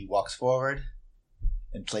 He walks forward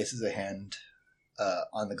and places a hand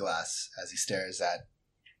on the glass as he stares at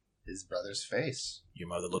his brother's face. Your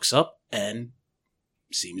mother looks up and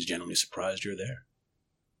seems genuinely surprised you're there.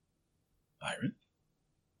 Byron?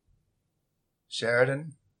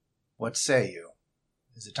 Sheridan, what say you?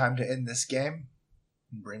 Is it time to end this game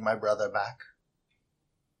and bring my brother back?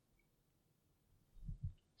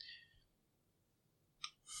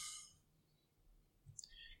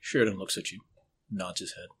 Sheridan looks at you, nods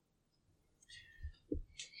his head.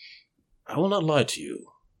 I will not lie to you,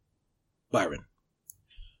 Byron.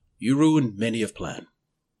 You ruined many of plan.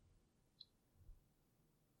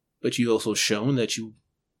 But you also shown that you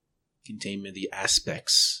contain many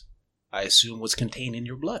aspects I assume was contained in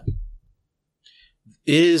your blood.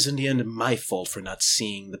 It is in the end my fault for not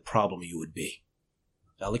seeing the problem you would be.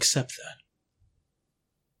 I'll accept that.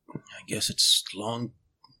 I guess it's long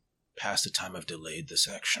past the time I've delayed this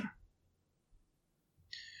action.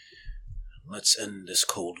 Let's end this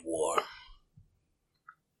Cold War.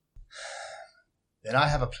 Then I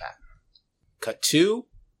have a plan. Cut to?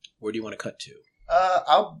 Where do you want to cut to?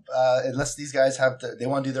 I'll unless these guys they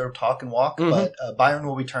want to do their talk and walk, but Byron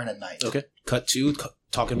will return at night. Okay. Cut to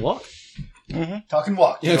talk and walk. Talk and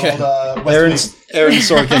walk. Okay. Aaron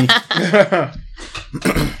Sorkin.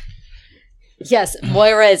 Yes,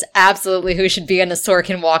 Moira is absolutely who should be in a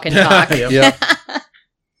Sorkin walk and talk. Yeah.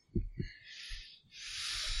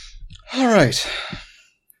 All right.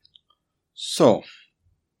 So,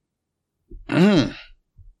 from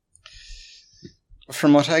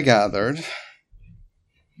what I gathered,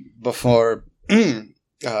 before,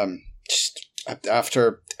 just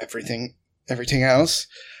after everything else,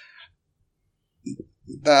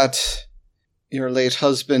 that your late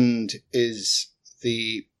husband is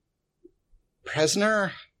the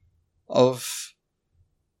prisoner of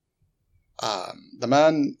the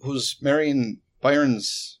man who's marrying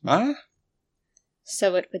Byron's ma?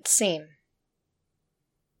 So it would seem.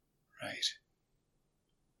 Right.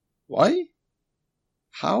 Why?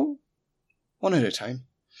 How? One at a time.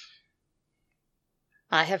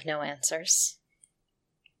 I have no answers.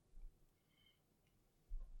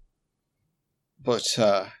 But,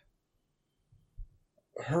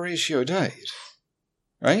 Horatio died,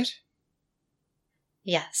 right?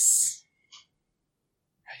 Yes.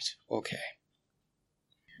 Right, okay.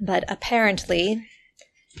 But apparently,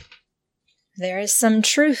 there is some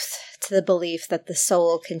truth to the belief that the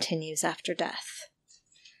soul continues after death.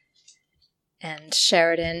 And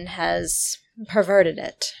Sheridan has perverted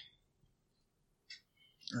it.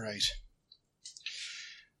 Right.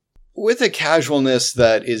 With a casualness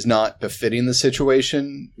that is not befitting the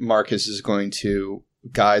situation, Marcus is going to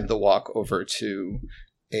guide the walk over to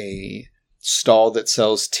a stall that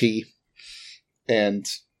sells tea. And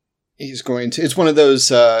He's going to. It's one of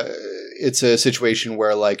those. It's a situation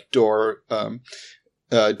where like door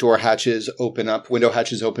hatches open up, window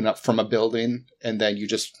hatches open up from a building, and then you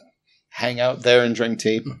just hang out there and drink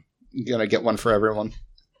tea. You're gonna get one for everyone,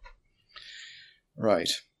 right?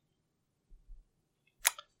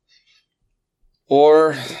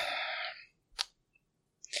 Or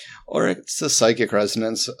it's the psychic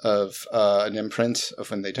resonance of an imprint of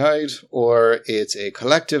when they died, or it's a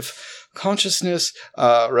collective consciousness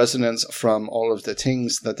resonance from all of the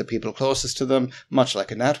things that the people closest to them, much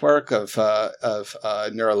like a network of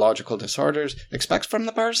neurological disorders, expect from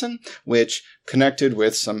the person, which connected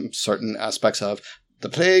with some certain aspects of the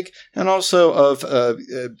plague and also of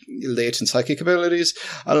latent psychic abilities,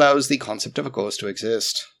 allows the concept of a ghost to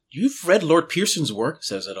exist. You've read Lord Pearson's work,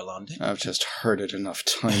 says Adelande. I've just heard it enough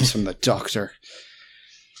times from the doctor.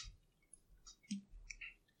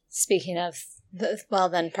 Speaking of, well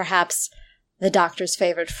then, perhaps the doctor's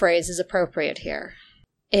favorite phrase is appropriate here.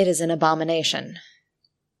 It is an abomination.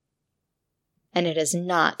 And it is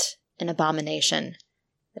not an abomination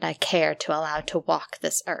that I care to allow to walk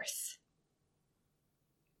this earth.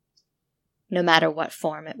 No matter what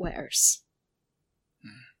form it wears.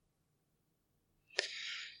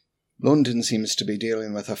 London seems to be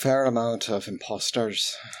dealing with a fair amount of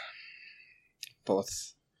imposters.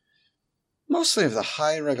 Both. Mostly of the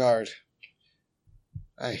high regard.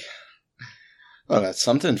 Well, that's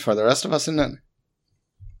something for the rest of us, isn't it?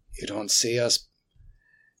 You don't see us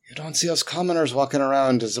commoners walking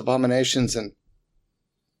around as abominations and...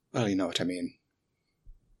 Well, you know what I mean.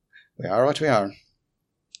 We are what we are.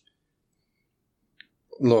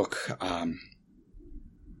 Look,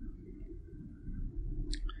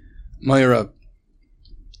 Moira,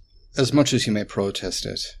 as much as you may protest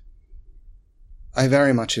it, I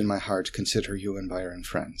very much in my heart consider you and Byron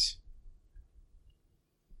friends.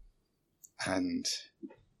 And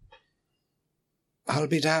I'll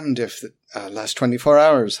be damned if the last 24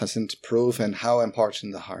 hours hasn't proven how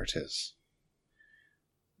important the heart is.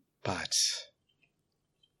 But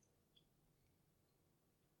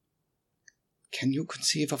can you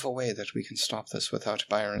conceive of a way that we can stop this without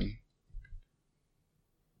Byron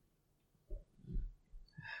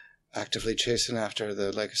actively chasing after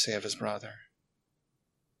the legacy of his brother?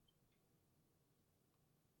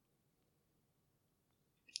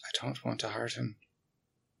 I don't want to hurt him.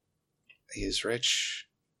 He is rich.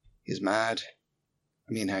 He's mad.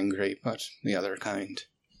 I mean angry, but the other kind.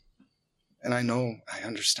 And I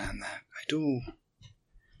understand that. I do.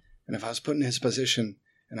 And if I was put in his position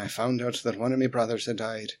and I found out that one of my brothers had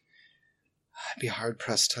died, I'd be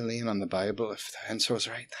hard-pressed to lean on the Bible if the answer was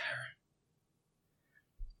right there.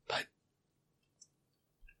 But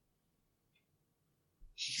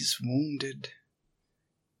he's wounded.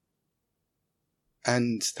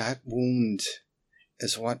 And that wound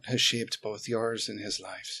is what has shaped both yours and his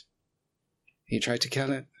lives. He tried to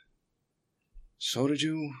kill it. So did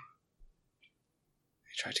you.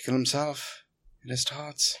 He tried to kill himself and his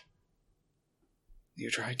thoughts.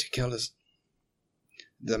 You tried to kill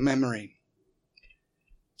the memory.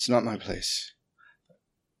 It's not my place.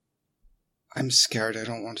 I'm scared. I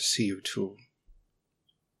don't want to see you too.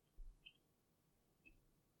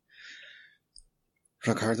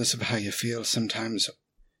 Regardless of how you feel, sometimes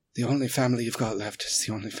the only family you've got left is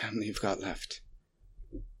the only family you've got left.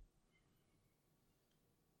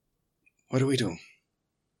 What do we do?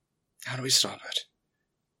 How do we stop it?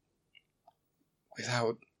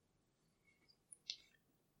 Without...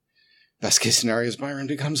 Best case scenario is Byron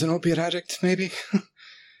becomes an opiate addict, maybe?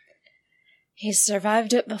 He's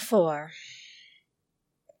survived it before.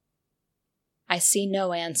 I see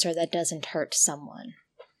no answer that doesn't hurt someone.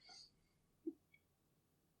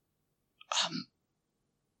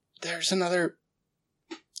 There's another...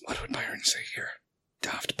 What would Byron say here?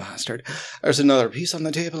 Daft bastard. There's another piece on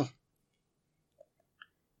the table.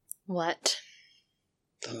 What?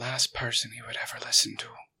 The last person he would ever listen to.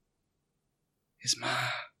 His ma.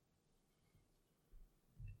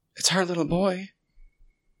 It's her little boy.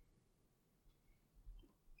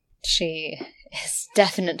 She is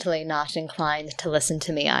definitely not inclined to listen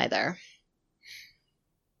to me either.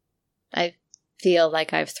 I feel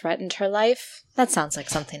like I've threatened her life. That sounds like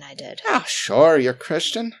something I did. Ah, sure, you're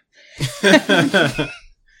Christian.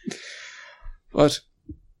 But,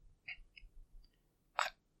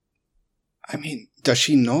 I mean, does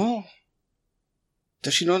she know?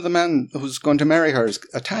 Does she know the man who's going to marry her is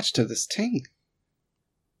attached to this thing?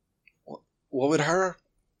 What would her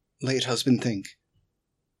late husband think?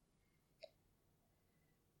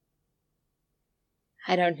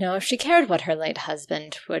 I don't know if she cared what her late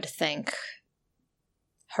husband would think.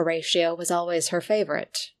 Horatio was always her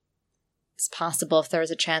favorite. It's possible if there was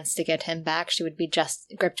a chance to get him back, she would be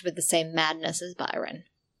just gripped with the same madness as Byron.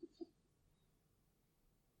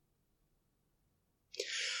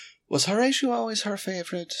 Was Horatio always her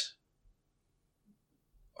favorite?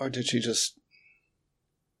 Or did she just...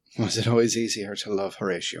 Was it always easier to love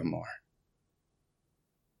Horatio more?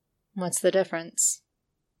 What's the difference?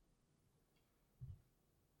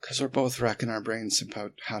 Because we're both racking our brains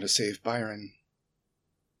about how to save Byron.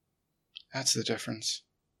 That's the difference.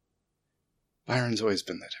 Byron's always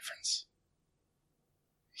been the difference.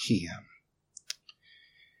 He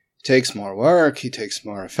takes more work, he takes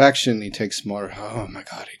more affection, he takes more... Oh my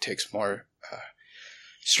god, he takes more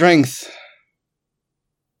strength.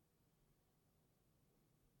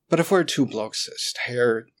 But if we're two blokes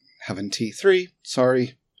here having T3,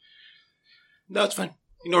 sorry. No, it's fine.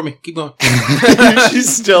 Ignore me. Keep going.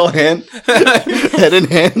 She's still head in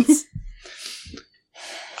hands.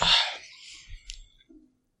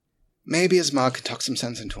 Maybe his ma can talk some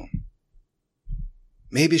sense into him.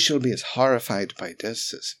 Maybe she'll be as horrified by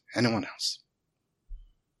this as anyone else.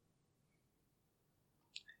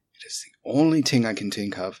 It is the only thing I can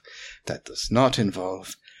think of that does not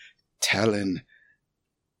involve telling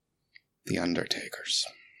the Undertakers.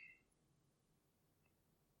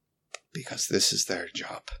 Because this is their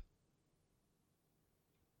job.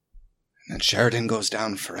 And then Sheridan goes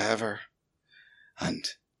down forever, and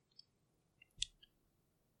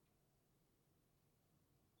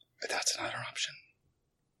that's another option.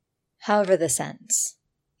 However this ends,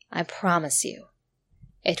 I promise you,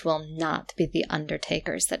 it will not be the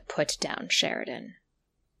Undertakers that put down Sheridan.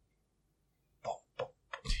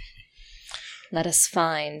 Let us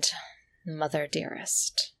find Mother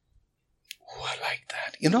Dearest. Oh, I like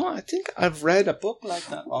that. You know, I think I've read a book like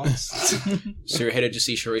that once. So you're headed to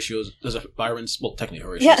see Horatio's... There's a Byron's... Well, technically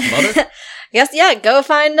Horatio's mother? Yes, yeah, go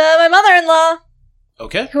find my mother-in-law.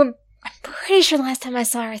 Okay. Who I'm pretty sure last time I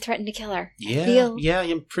saw her, I threatened to kill her. Yeah,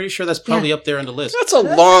 I'm pretty sure that's probably up there on the list. That's a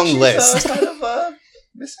long list. She's kind of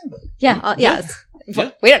missing. Yeah, Yeah.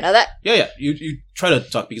 Well, we don't know that. Yeah. You try to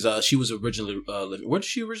talk because she was originally living... Where did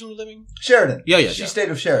she originally living? Sheridan. Yeah. She stayed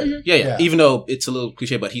with Sheridan. Yeah. Even though it's a little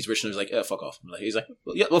cliche, but he's originally like, fuck off. Like, he's like,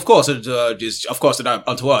 well, yeah, of course. Of course, it's not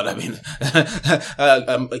Antoine. I mean,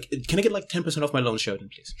 can I get like 10% off my loan, Sheridan,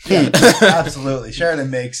 please? Yeah, absolutely.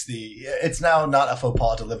 Sheridan makes it's now not a faux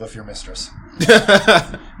pas to live with your mistress.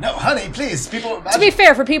 No, honey, please. People imagine. To be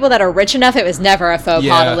fair, for people that are rich enough, it was never a faux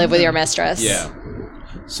pas to live with your mistress. Yeah.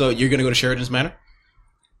 So you're going to go to Sheridan's Manor?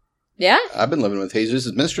 Yeah? I've been living with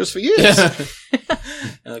Jesus' mistress for years. That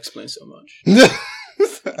explains so much.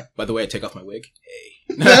 By the way, I take off my wig.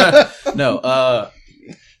 Hey. No.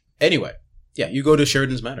 Anyway, yeah, you go to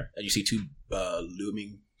Sheridan's Manor and you see two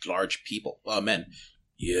looming large people, men.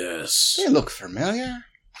 Yes. They look familiar.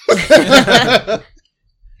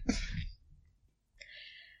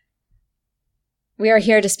 We are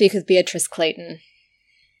here to speak with Beatrice Clayton.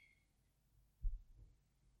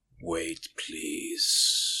 Wait,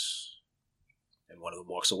 please. And one of them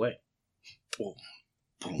walks away. Boom.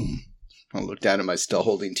 Boom. I'll look down at my still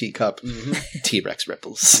holding teacup. Mm-hmm. T-Rex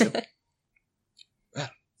ripples. Well,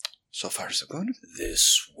 so far so good.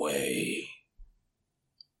 This way.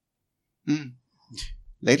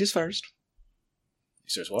 Ladies first. He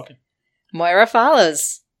starts walking. Moira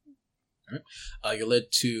follows. You're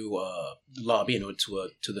led to the lobby and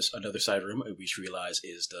to this another side room, which you realize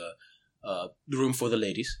is the room for the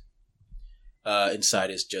ladies.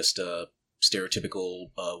 Inside is just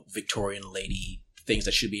stereotypical Victorian lady things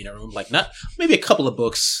that should be in a room. Like, not maybe a couple of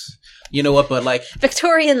books, you know what, but like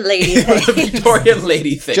Victorian lady things. Victorian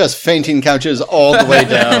lady things. Just fainting couches all the way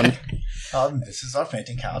down. This is our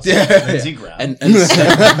fainting couch. Yeah. Lindsay Graham. And Lady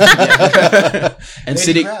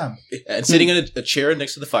sitting Graham. and sitting in a chair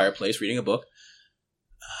next to the fireplace, reading a book.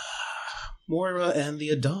 Moira and the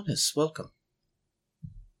Adonis, welcome.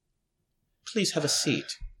 Please have a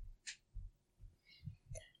seat.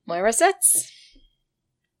 Moira sits.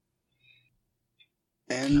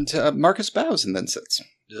 And Marcus bows and then sits.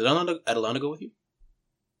 Does Adelanda go with you?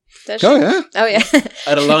 Does she? Oh, yeah. Oh, yeah.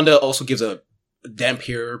 Adelanda also gives a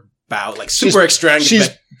Dampier bow, like super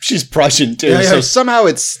extravagant. She's Prussian, too, Yeah. so somehow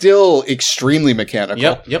it's still extremely mechanical.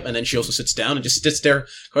 Yep. And then she also sits down and just sits there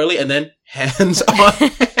quietly, and then hands on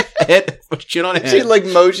head, chin on head. She like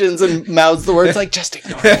motions and mouths the words like, just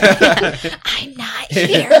ignore it. I'm not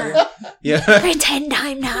here. Yeah. Pretend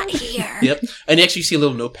I'm not here. Yep. And you actually see a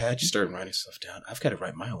little notepad. Just start writing stuff down. I've got to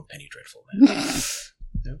write my own Penny Dreadful.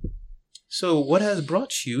 Yep. So, what has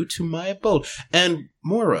brought you to my abode? And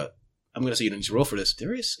Moira, I'm going to say you don't need to roll for this.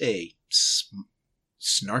 There is a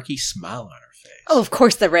snarky smile on her face. Oh, of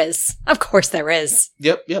course there is. Of course there is.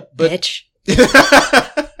 Yep. But Bitch.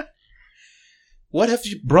 what have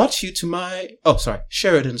you brought you to my... Oh, sorry,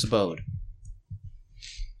 Sheridan's abode?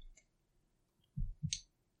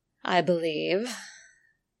 I believe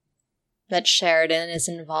that Sheridan is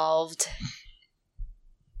involved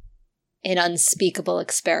in unspeakable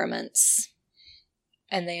experiments,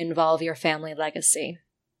 and they involve your family legacy.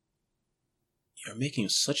 You're making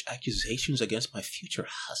such accusations against my future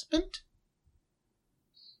husband?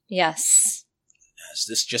 Yes. Is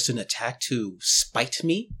this just an attack to spite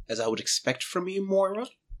me, as I would expect from you, Moira?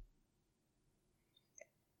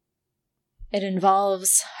 It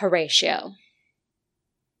involves Horatio.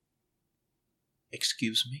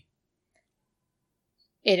 Excuse me?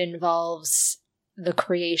 It involves the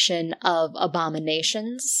creation of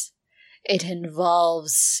abominations. It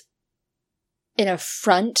involves an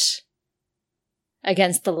affront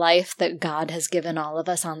against the life that God has given all of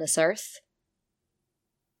us on this earth.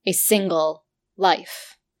 A single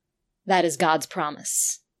life. That is God's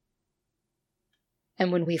promise.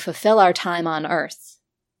 And when we fulfill our time on earth,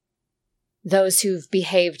 those who've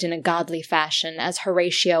behaved in a godly fashion, as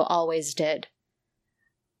Horatio always did,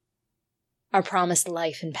 are promised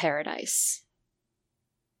life in paradise.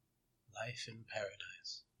 Life in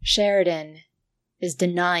paradise. Sheridan is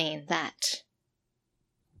denying that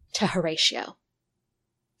to Horatio.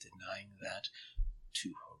 Denying that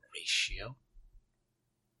to Horatio?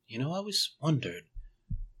 You know, I always wondered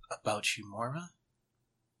about you, Moira.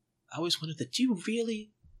 I always wondered that you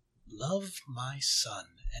really love my son.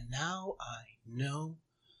 And now I know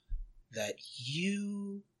that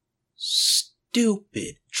you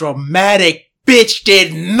stupid, dramatic bitch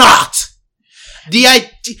did not!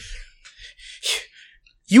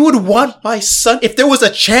 You would want my son, if there was a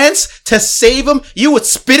chance to save him, you would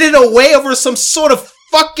spit it away over some sort of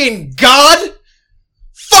fucking god?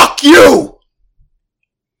 Fuck you!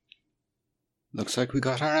 Looks like we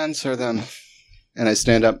got our answer then. And I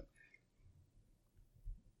stand up.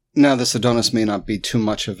 Now, this Adonis may not be too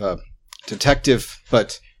much of a detective,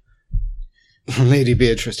 but Lady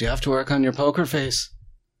Beatrice, you have to work on your poker face.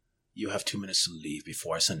 You have 2 minutes to leave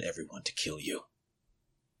before I send everyone to kill you.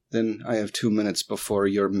 Then I have 2 minutes before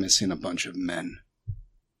you're missing a bunch of men.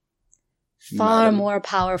 Far Madam. more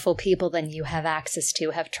powerful people than you have access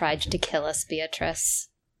to have tried to kill us, Beatrice.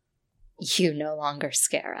 You no longer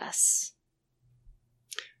scare us.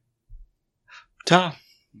 Ta.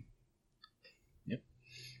 Yep.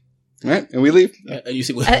 All right, and we leave. And you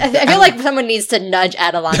see, I feel like someone needs to nudge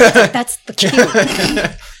Adeline. It's like, that's the cue.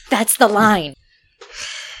 That's the line.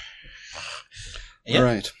 Yep. All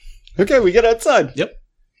right. Okay, we get outside. Yep.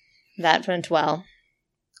 That went well.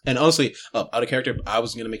 And honestly, out of character, I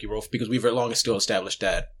was gonna make you roll because we've long still established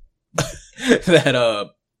that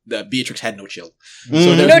that Beatrix had no chill.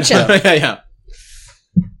 So No chill. yeah.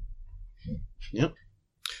 Yep.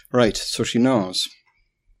 Right, so she knows.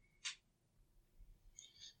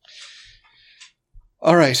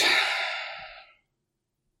 All right.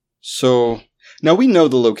 So now we know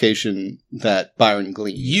the location that Byron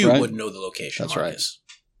gleaned. You right? would know the location. That's right. Marcus.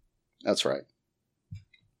 That's right.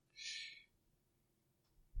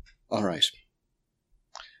 All right.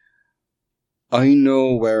 I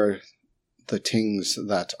know where the things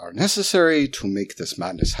that are necessary to make this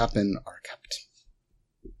madness happen are kept.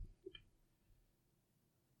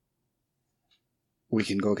 We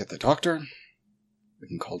can go get the doctor. We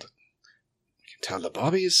can tell the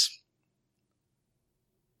Bobbies.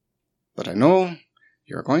 But I know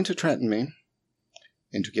you're going to threaten me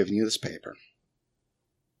into giving you this paper.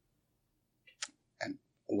 And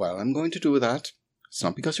while I'm going to do that, it's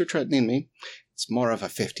not because you're threatening me. It's more of a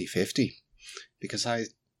 50-50. Because I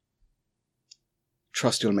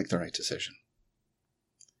trust you'll make the right decision.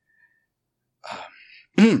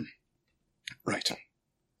 Right.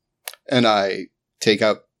 And I take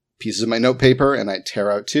out pieces of my notepaper and I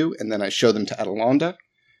tear out 2, and then I show them to Adelonda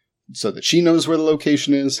so that she knows where the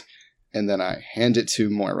location is, and then I hand it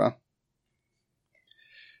to Moira.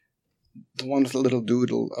 The one with a little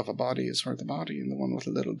doodle of a body is for the body, and the one with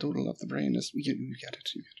a little doodle of the brain is... You get it.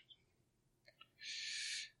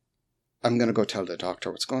 I'm going to go tell the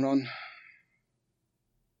doctor what's going on.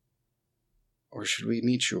 Or should we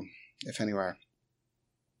meet you, if anywhere?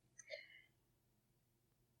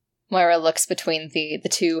 Moira looks between the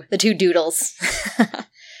two doodles.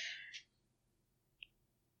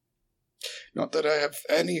 Not that I have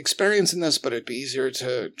any experience in this, but it'd be easier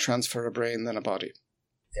to transfer a brain than a body.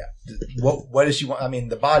 Yeah. What does she want? I mean,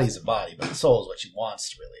 the body's a body, but the soul is what she wants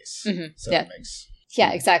to release. Mm-hmm. So Yeah. it makes...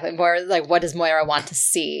 Yeah, exactly. More like, what does Moira want to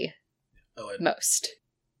see most?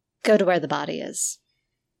 Go to where the body is.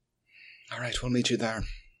 All right, we'll meet you there.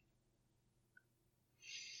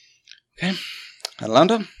 Okay.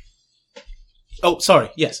 Adelanda? Oh, sorry.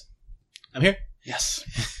 Yes. I'm here. Yes.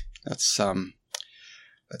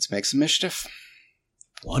 Let's make some mischief.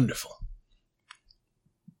 Wonderful.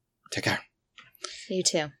 Take care. You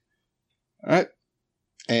too. All right.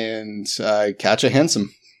 And catch a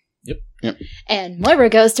handsome. And Moira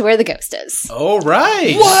goes to where the ghost is. All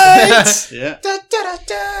right. What? Yeah. Da, da,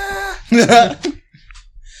 da, da.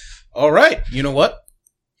 All right. You know what?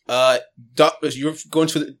 You're going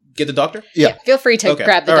to get the doctor? Yeah. Feel free to Okay,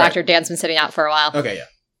 grab the all right. doctor. Dan's been sitting out for a while. Okay, yeah.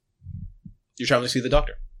 You're traveling to see the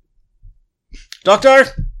doctor. Doctor?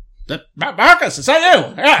 Marcus, is that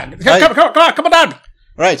you? Yeah, Hi. come on down.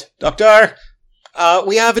 Right, doctor.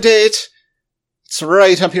 We have a date. It's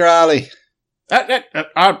right up your alley.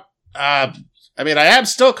 I mean, I am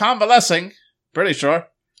still convalescing. Pretty sure.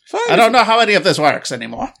 Fine. I don't know how any of this works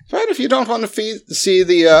anymore. Fine if you don't want to see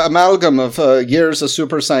the amalgam of years of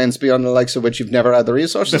super science beyond the likes of which you've never had the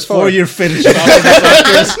resources Before for. you're finished with all of the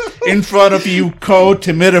doctors, in front of you, coat,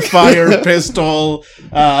 humidifier, pistol,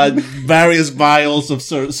 various vials of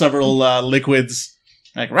several liquids.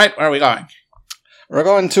 Like, right, where are we going? We're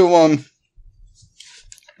going to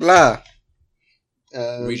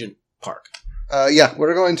Regent Park. yeah,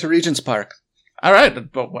 we're going to Regent's Park. All right,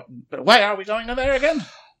 but why are we going to there again?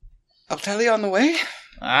 I'll tell you on the way.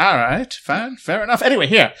 All right, fine, fair enough. Anyway,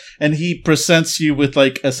 here. And he presents you with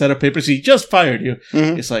like a set of papers. He just fired you.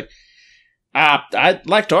 Mhm. It's like, I'd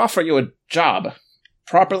like to offer you a job.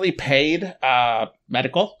 Properly paid,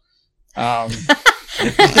 medical.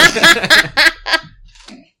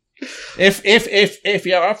 If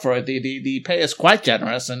you're up for it, the pay is quite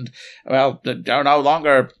generous, and well, they're no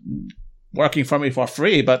longer working for me for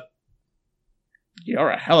free, but you're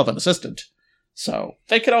a hell of an assistant. So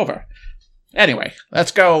think it over. Anyway,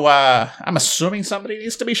 let's go. I'm assuming somebody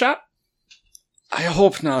needs to be shot. I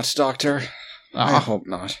hope not, Doctor. I Oh, hope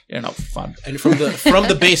not. you're no fun. And from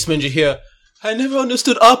the basement you hear, I never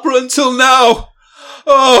understood opera until now.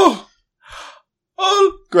 Oh.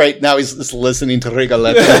 Great, now he's just listening to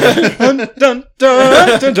Rigoletto. Dun, dun,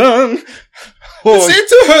 dun, dun, dun. Oh, It's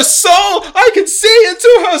into her soul! I can see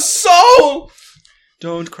into her soul!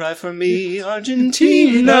 don't cry for me,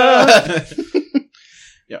 Argentina.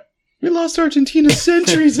 We lost Argentina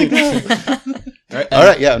centuries ago. All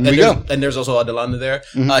right, yeah, and we go. And there's also Adelante there.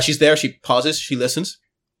 Mhm. She's there. She pauses. She listens.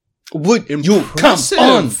 Would you come Impressive.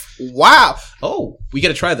 on? Wow! Oh, we got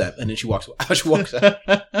to try that. And then she walks. She walks out.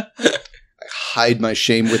 Hide my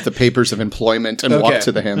shame with the papers of employment and Okay. walk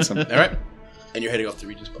to the handsome. All right, and you're heading off to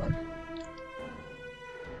Regent's Park.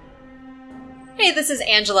 Hey, this is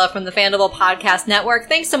Angela from the Fandible Podcast Network.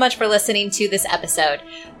 Thanks so much for listening to this episode.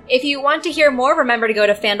 If you want to hear more, remember to go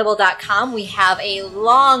to Fandible.com. We have a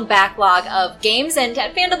long backlog of games, and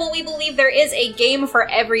at Fandible, we believe there is a game for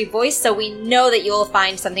every voice, so we know that you will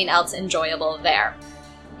find something else enjoyable there.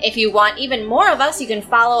 If you want even more of us, you can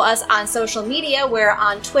follow us on social media. We're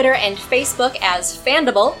on Twitter and Facebook as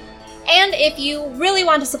Fandible. And if you really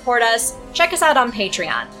want to support us, check us out on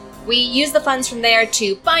Patreon. We use the funds from there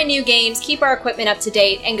to buy new games, keep our equipment up to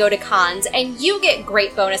date, and go to cons, and you get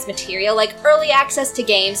great bonus material like early access to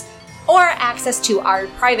games or access to our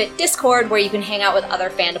private Discord where you can hang out with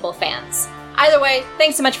other Fandible fans. Either way,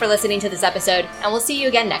 thanks so much for listening to this episode, and we'll see you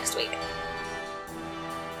again next week.